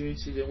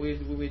opportunity the way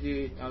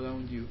they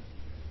around you.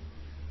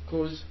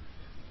 Because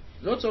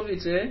lots of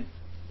it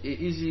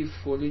it's easy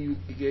for you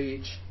to get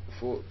rich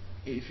for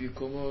if you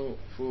come out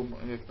from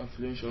an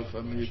influential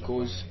family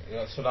because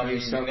so that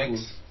means the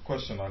next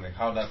question on like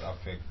how that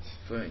affects.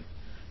 Fine.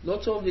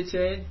 Lots of the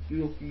time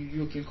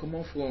you can come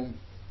out from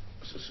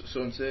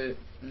some say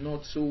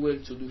not so well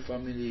to do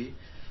family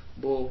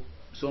but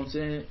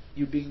sometimes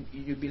you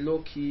be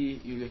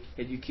lucky, you like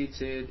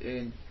educated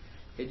and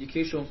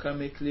education can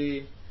make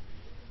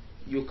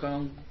you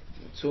can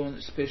turn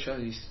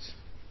specialist.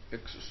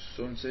 Like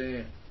some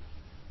say,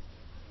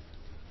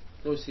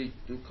 let's say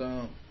you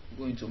can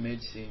go into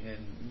medicine,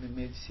 and in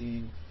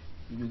medicine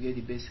you get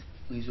the best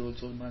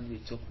results. All man they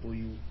talk about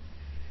you.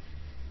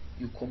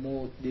 You come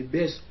out the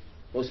best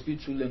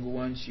hospital and go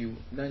want you.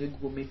 Now you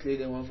go make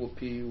them want for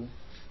pay you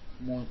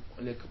more,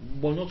 like,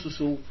 but not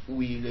so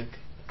we like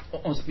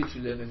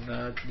hospital and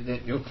not the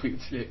net your quit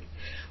like,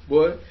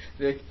 but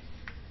like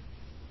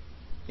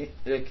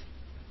like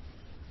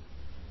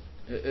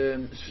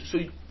so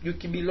you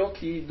can be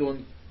lucky.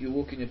 Don't you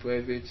work in a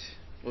private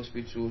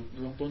hospital?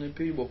 Don't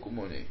pay you more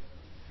money.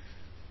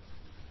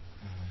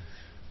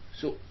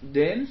 So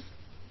then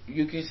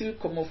you can still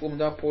come up from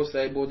that poor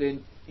side, but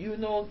then you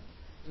know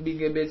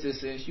being a better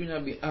sense, you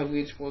not be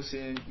average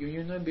person,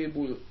 you not be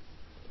able to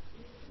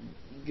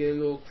get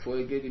luck for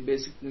get the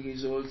best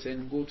results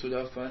and go to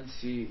that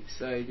fancy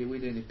side the way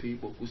they pay,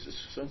 but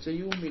sometimes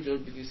you may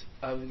just be this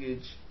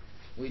average,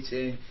 which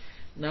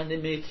now they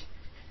make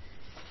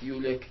you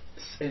like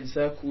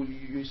encircle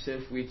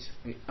yourself with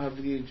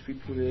average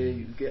people.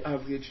 You get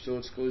average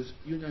thoughts because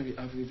you're not the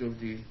average of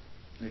the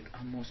like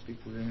most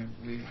people.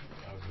 We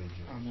average.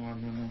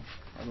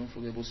 I don't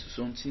forget, but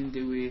something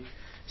the way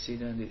say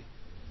that they.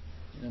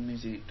 You know, mean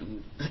say it too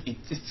good.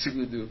 It's too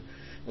good though.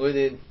 But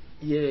then,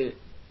 yeah,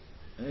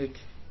 like,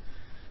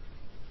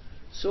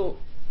 so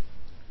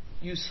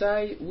you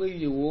say where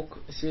you work,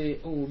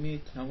 say, oh,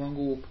 mate, I want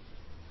to work.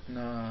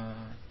 Nah,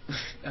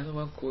 I don't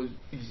want to call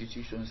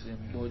institutions them,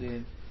 but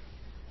then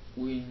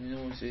we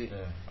say,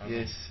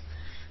 yes,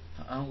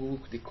 I want to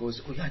work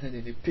because, oh, yeah,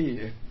 they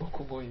pay, but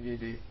come on,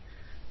 they.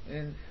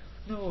 And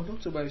no,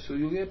 not so bad. So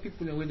you get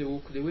people in where they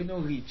work, they will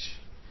not reach.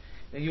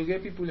 And you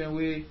get people in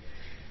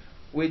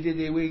where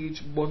they were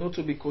rich, but not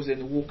so because they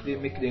work they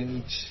make them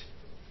rich.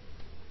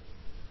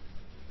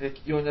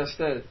 Like, you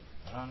understand?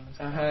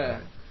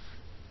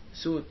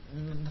 So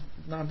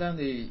now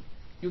then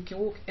you can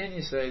work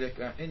any side, like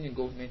any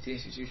government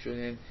institution,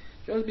 and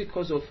just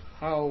because of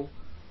how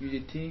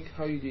you think,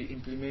 how you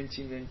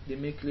implementing, and they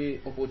make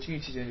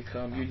opportunities and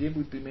come, you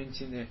able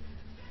implementing them.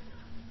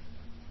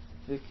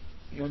 Like,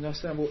 you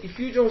understand? But if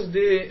you just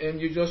there and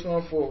you just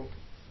want for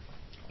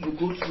you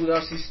go through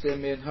that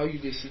system and how you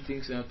see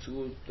things and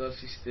through that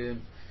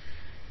system,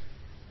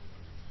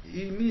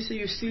 it means that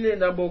you still in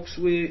that box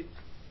where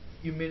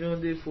you may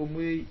not be from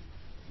where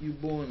you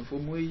born,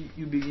 from where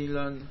you begin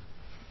land,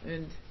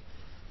 and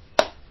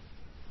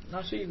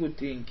that's what you go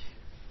think.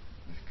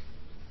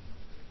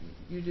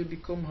 You just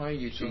become how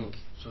you think.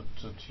 So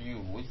to you,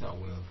 what is that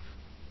wealth?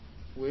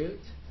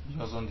 Wealth? You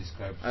just don't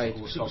describe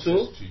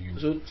success to you.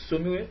 So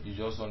me, you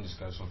just don't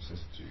describe success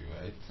to you,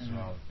 right? So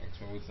now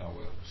explain what's that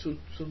wealth.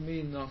 So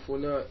me now for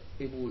that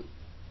able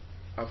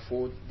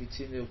afford the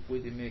thing that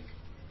way they make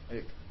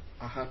like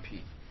are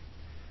happy.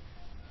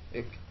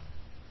 Like,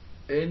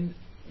 and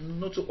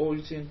not all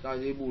things are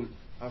able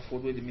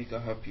afford where they make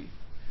her happy.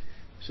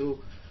 So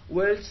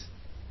wealth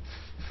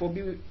for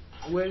me,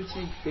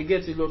 wealthy they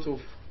get a lot of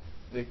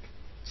like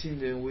things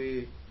the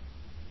way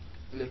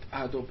like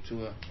add up to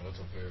her. A lot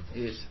of variables.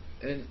 Yes.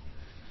 And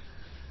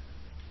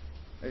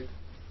like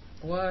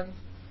one,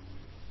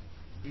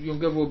 you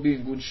never be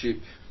in good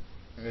shape.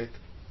 Like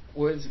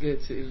wealth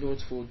gets a lot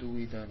for do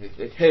with and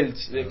like health.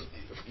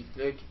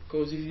 Like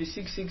because if you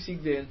sick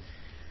then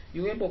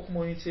you ain't back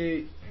money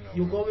say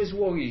you always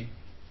worry.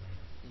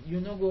 You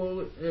not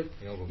go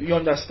you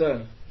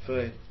understand.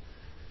 Fine.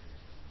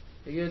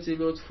 You get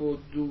a lot for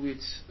do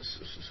with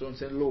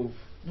something love.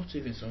 Not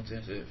even something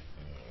else.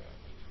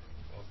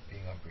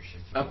 Being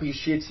appreciative.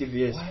 Appreciative,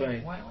 yes,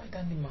 fine. Why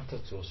does it matter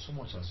to us so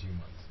much as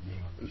humans?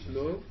 Being appreciative.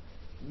 Love,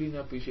 being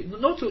appreciated.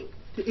 Not to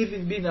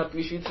even being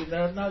appreciated.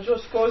 Now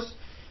just cause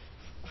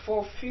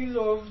for feel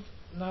loved.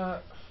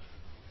 Now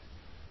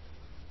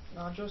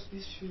just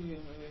this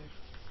feeling.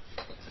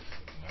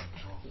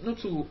 Not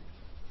to.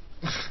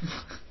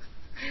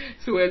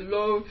 So I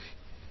love.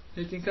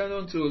 I think I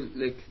don't to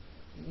like.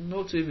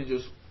 Not even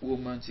just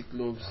romantic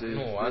love.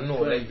 No, I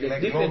know. Like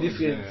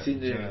different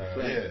things.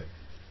 Yeah.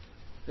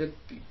 Like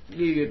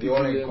you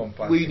people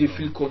where they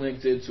feel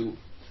connected to.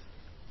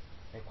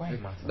 Like why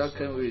like that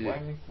kind of way. Why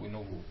make we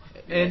no go?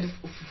 And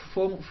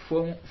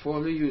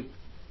for you,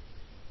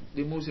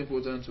 the most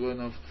important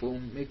one for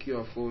make you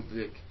afford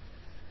like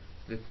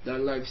that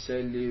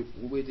lifestyle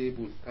where they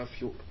able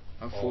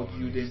afford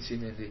you then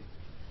in a day.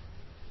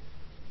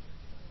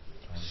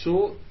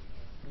 So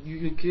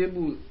you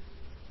cable.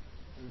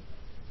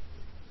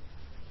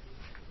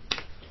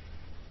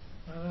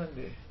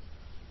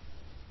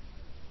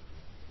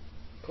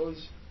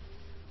 Cause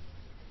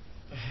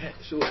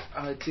so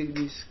I take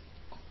this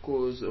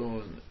course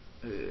on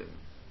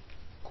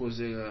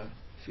Coursera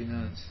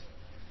finance,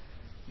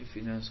 the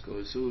finance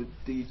course. So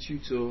the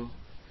tutor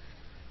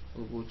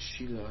about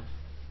Sheila.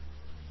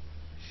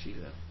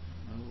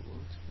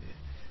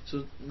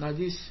 So now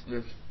this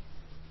like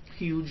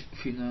huge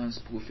finance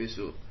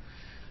professor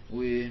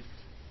where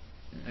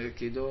like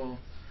they don't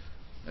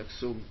like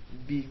some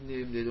big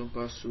name they don't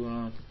pass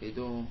around, they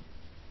don't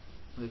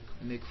like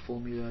make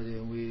formula the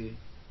way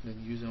like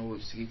using Wall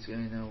Street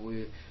right now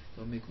where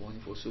don't make money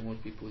for so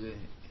much people, then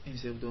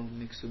himself don't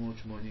make so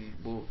much money.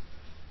 But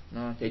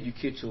now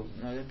educator,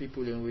 now them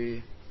people then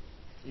way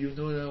you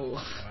know now.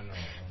 I know.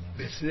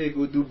 But they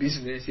go do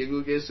business, you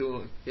go get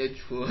some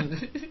hedge fund.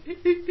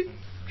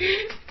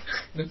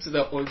 Not to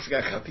the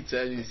ultra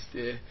capitalist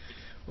there.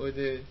 But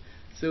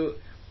so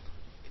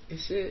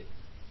it's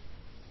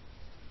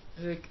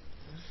like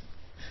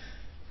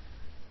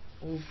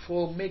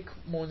for make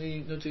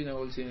money not in a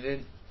whole thing.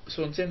 Then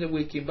sometimes they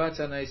waking back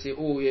and I say,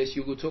 oh yes,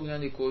 you go talk now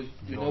because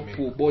you not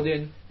poor. But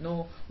then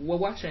no, we're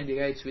watching the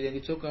right way. Then they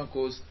talk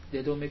because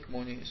they don't make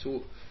money.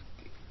 So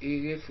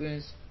a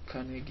reference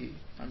Carnegie,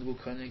 Andrew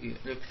Carnegie.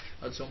 Like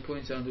at some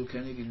point, Andrew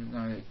Carnegie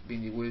now like,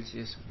 being the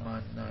wealthiest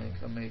man now in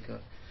America,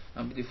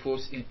 and be the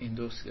first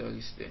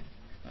industrialist there.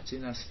 I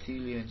think as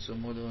steel and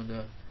some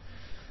other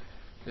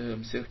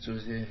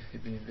sectors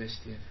they've been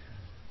investing.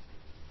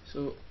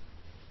 So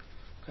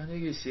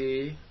Carnegie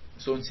say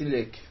something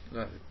like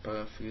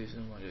paraphrase,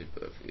 no matter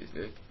paraphrase,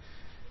 like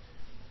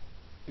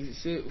he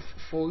say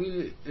for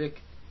really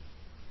like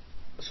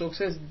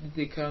success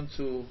they come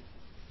to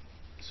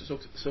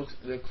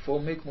like for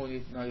make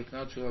money now like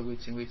natural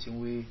waiting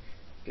way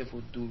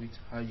careful do with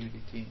how you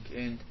think,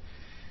 and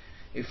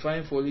if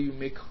fine for you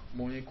make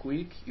money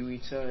quick you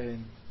retire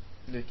and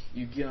like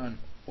you gain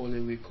all the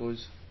way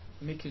because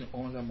making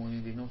all that money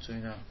they not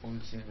doing that all the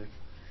thing like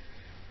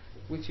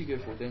what you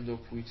get for them up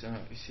with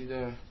it's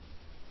either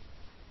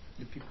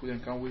the people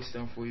that can waste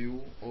time for you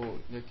or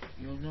like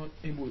you're not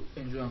able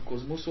to enjoy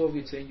because most of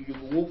it saying you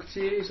work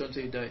till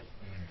until you die.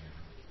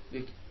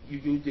 Like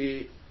you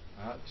they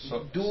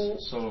do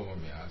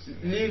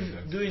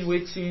live doing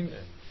waiting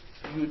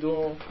you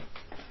don't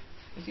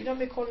if you don't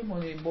make all the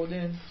money but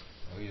then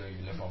you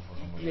left off for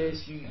somebody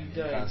yes you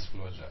die. Can't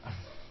splurge that.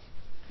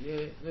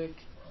 Yeah, like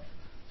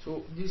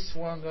so this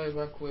one guy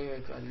back where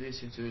I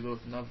listen to a lot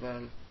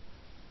Naval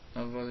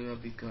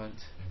Ravikant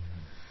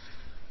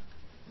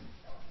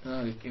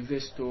like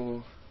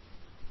investor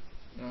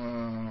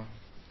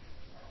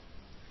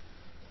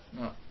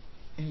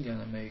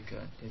Indian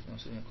American there's no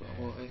saying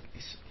or like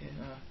it's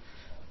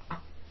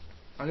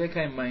I like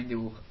him mind the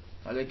work.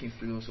 I like his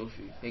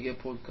philosophy. I get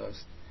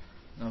podcast,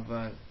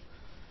 Naval,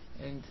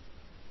 and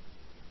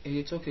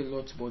he talk a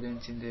lot about them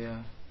in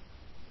there.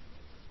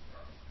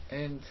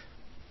 And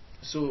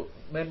so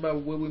remember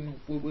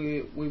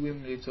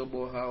we talk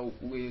about how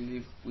we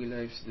live we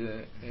lives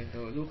there.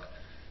 And look,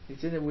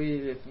 it's in a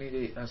way that me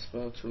they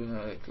aspire to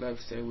like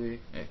lifestyle way.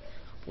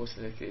 Post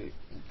like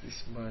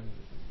this man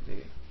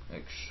they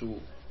like show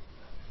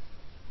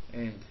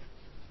and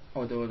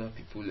other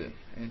people there,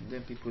 and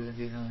then people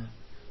they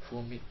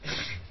for me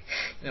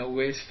now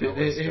West so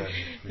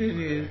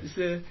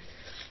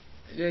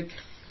like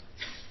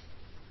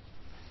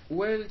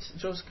wealth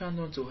just come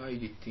down to how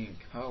you think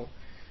how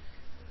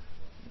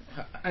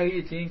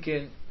you think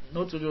and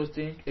not to just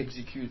think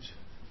execute.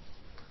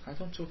 I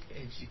don't talk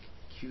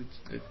execute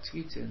like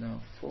Twitter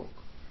now fuck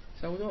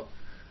so we don't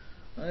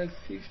like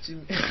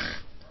 50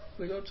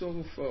 we don't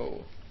talk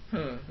for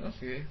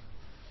okay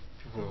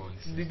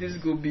this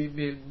go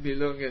be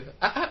longer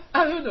I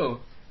don't know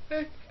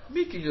like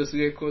making just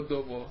record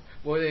no more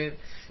but then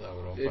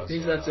the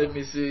things that tell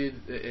me say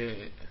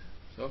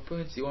so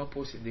apparently one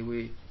person the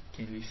way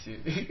can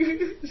listen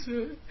so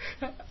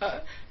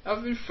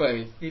I feel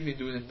fine even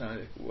doing it now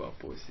like one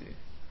person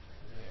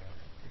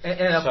and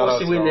a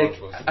person will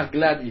like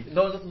gladly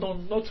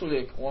not to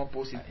like one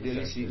person they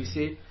listen he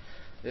say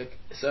like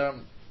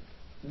some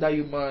that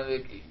you man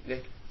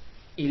like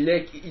he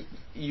like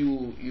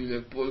you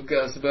like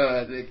podcast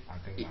but like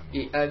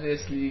he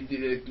honestly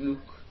did like look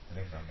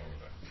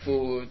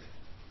forward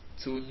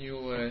to new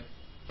one.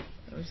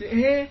 I say,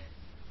 hey,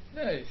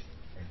 nice.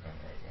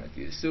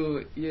 Okay,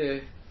 so yeah,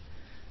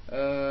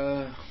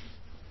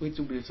 we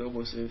to be talk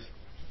about self.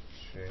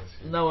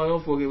 Now I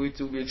don't forget we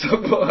to be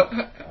talk about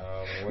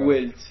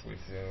wealth.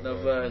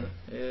 Naval,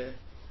 yeah.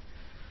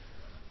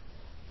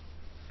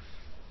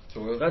 So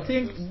I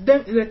think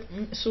them like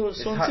so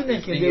something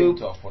like can do.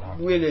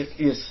 Well, like,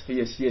 yes.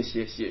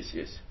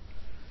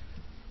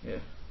 Yeah.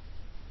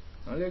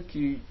 I like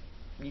you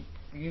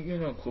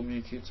know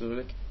communicate so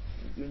like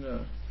you know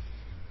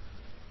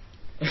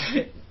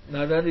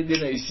now that they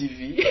didn't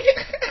CV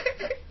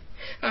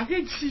I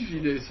hate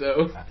CV there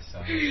so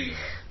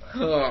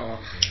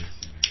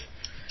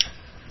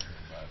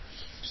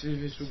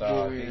CV so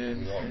boring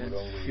and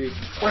fake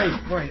why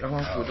I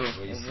want to do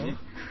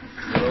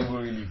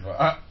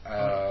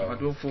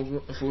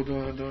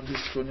I don't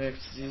disconnect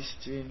this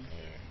thing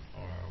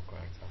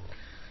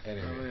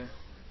anyway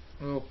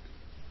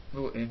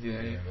we'll end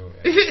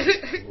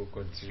it. We'll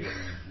continue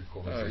the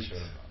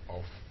conversation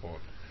off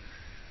board.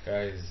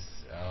 Guys,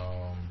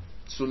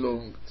 so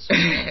long.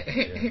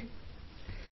 Yeah.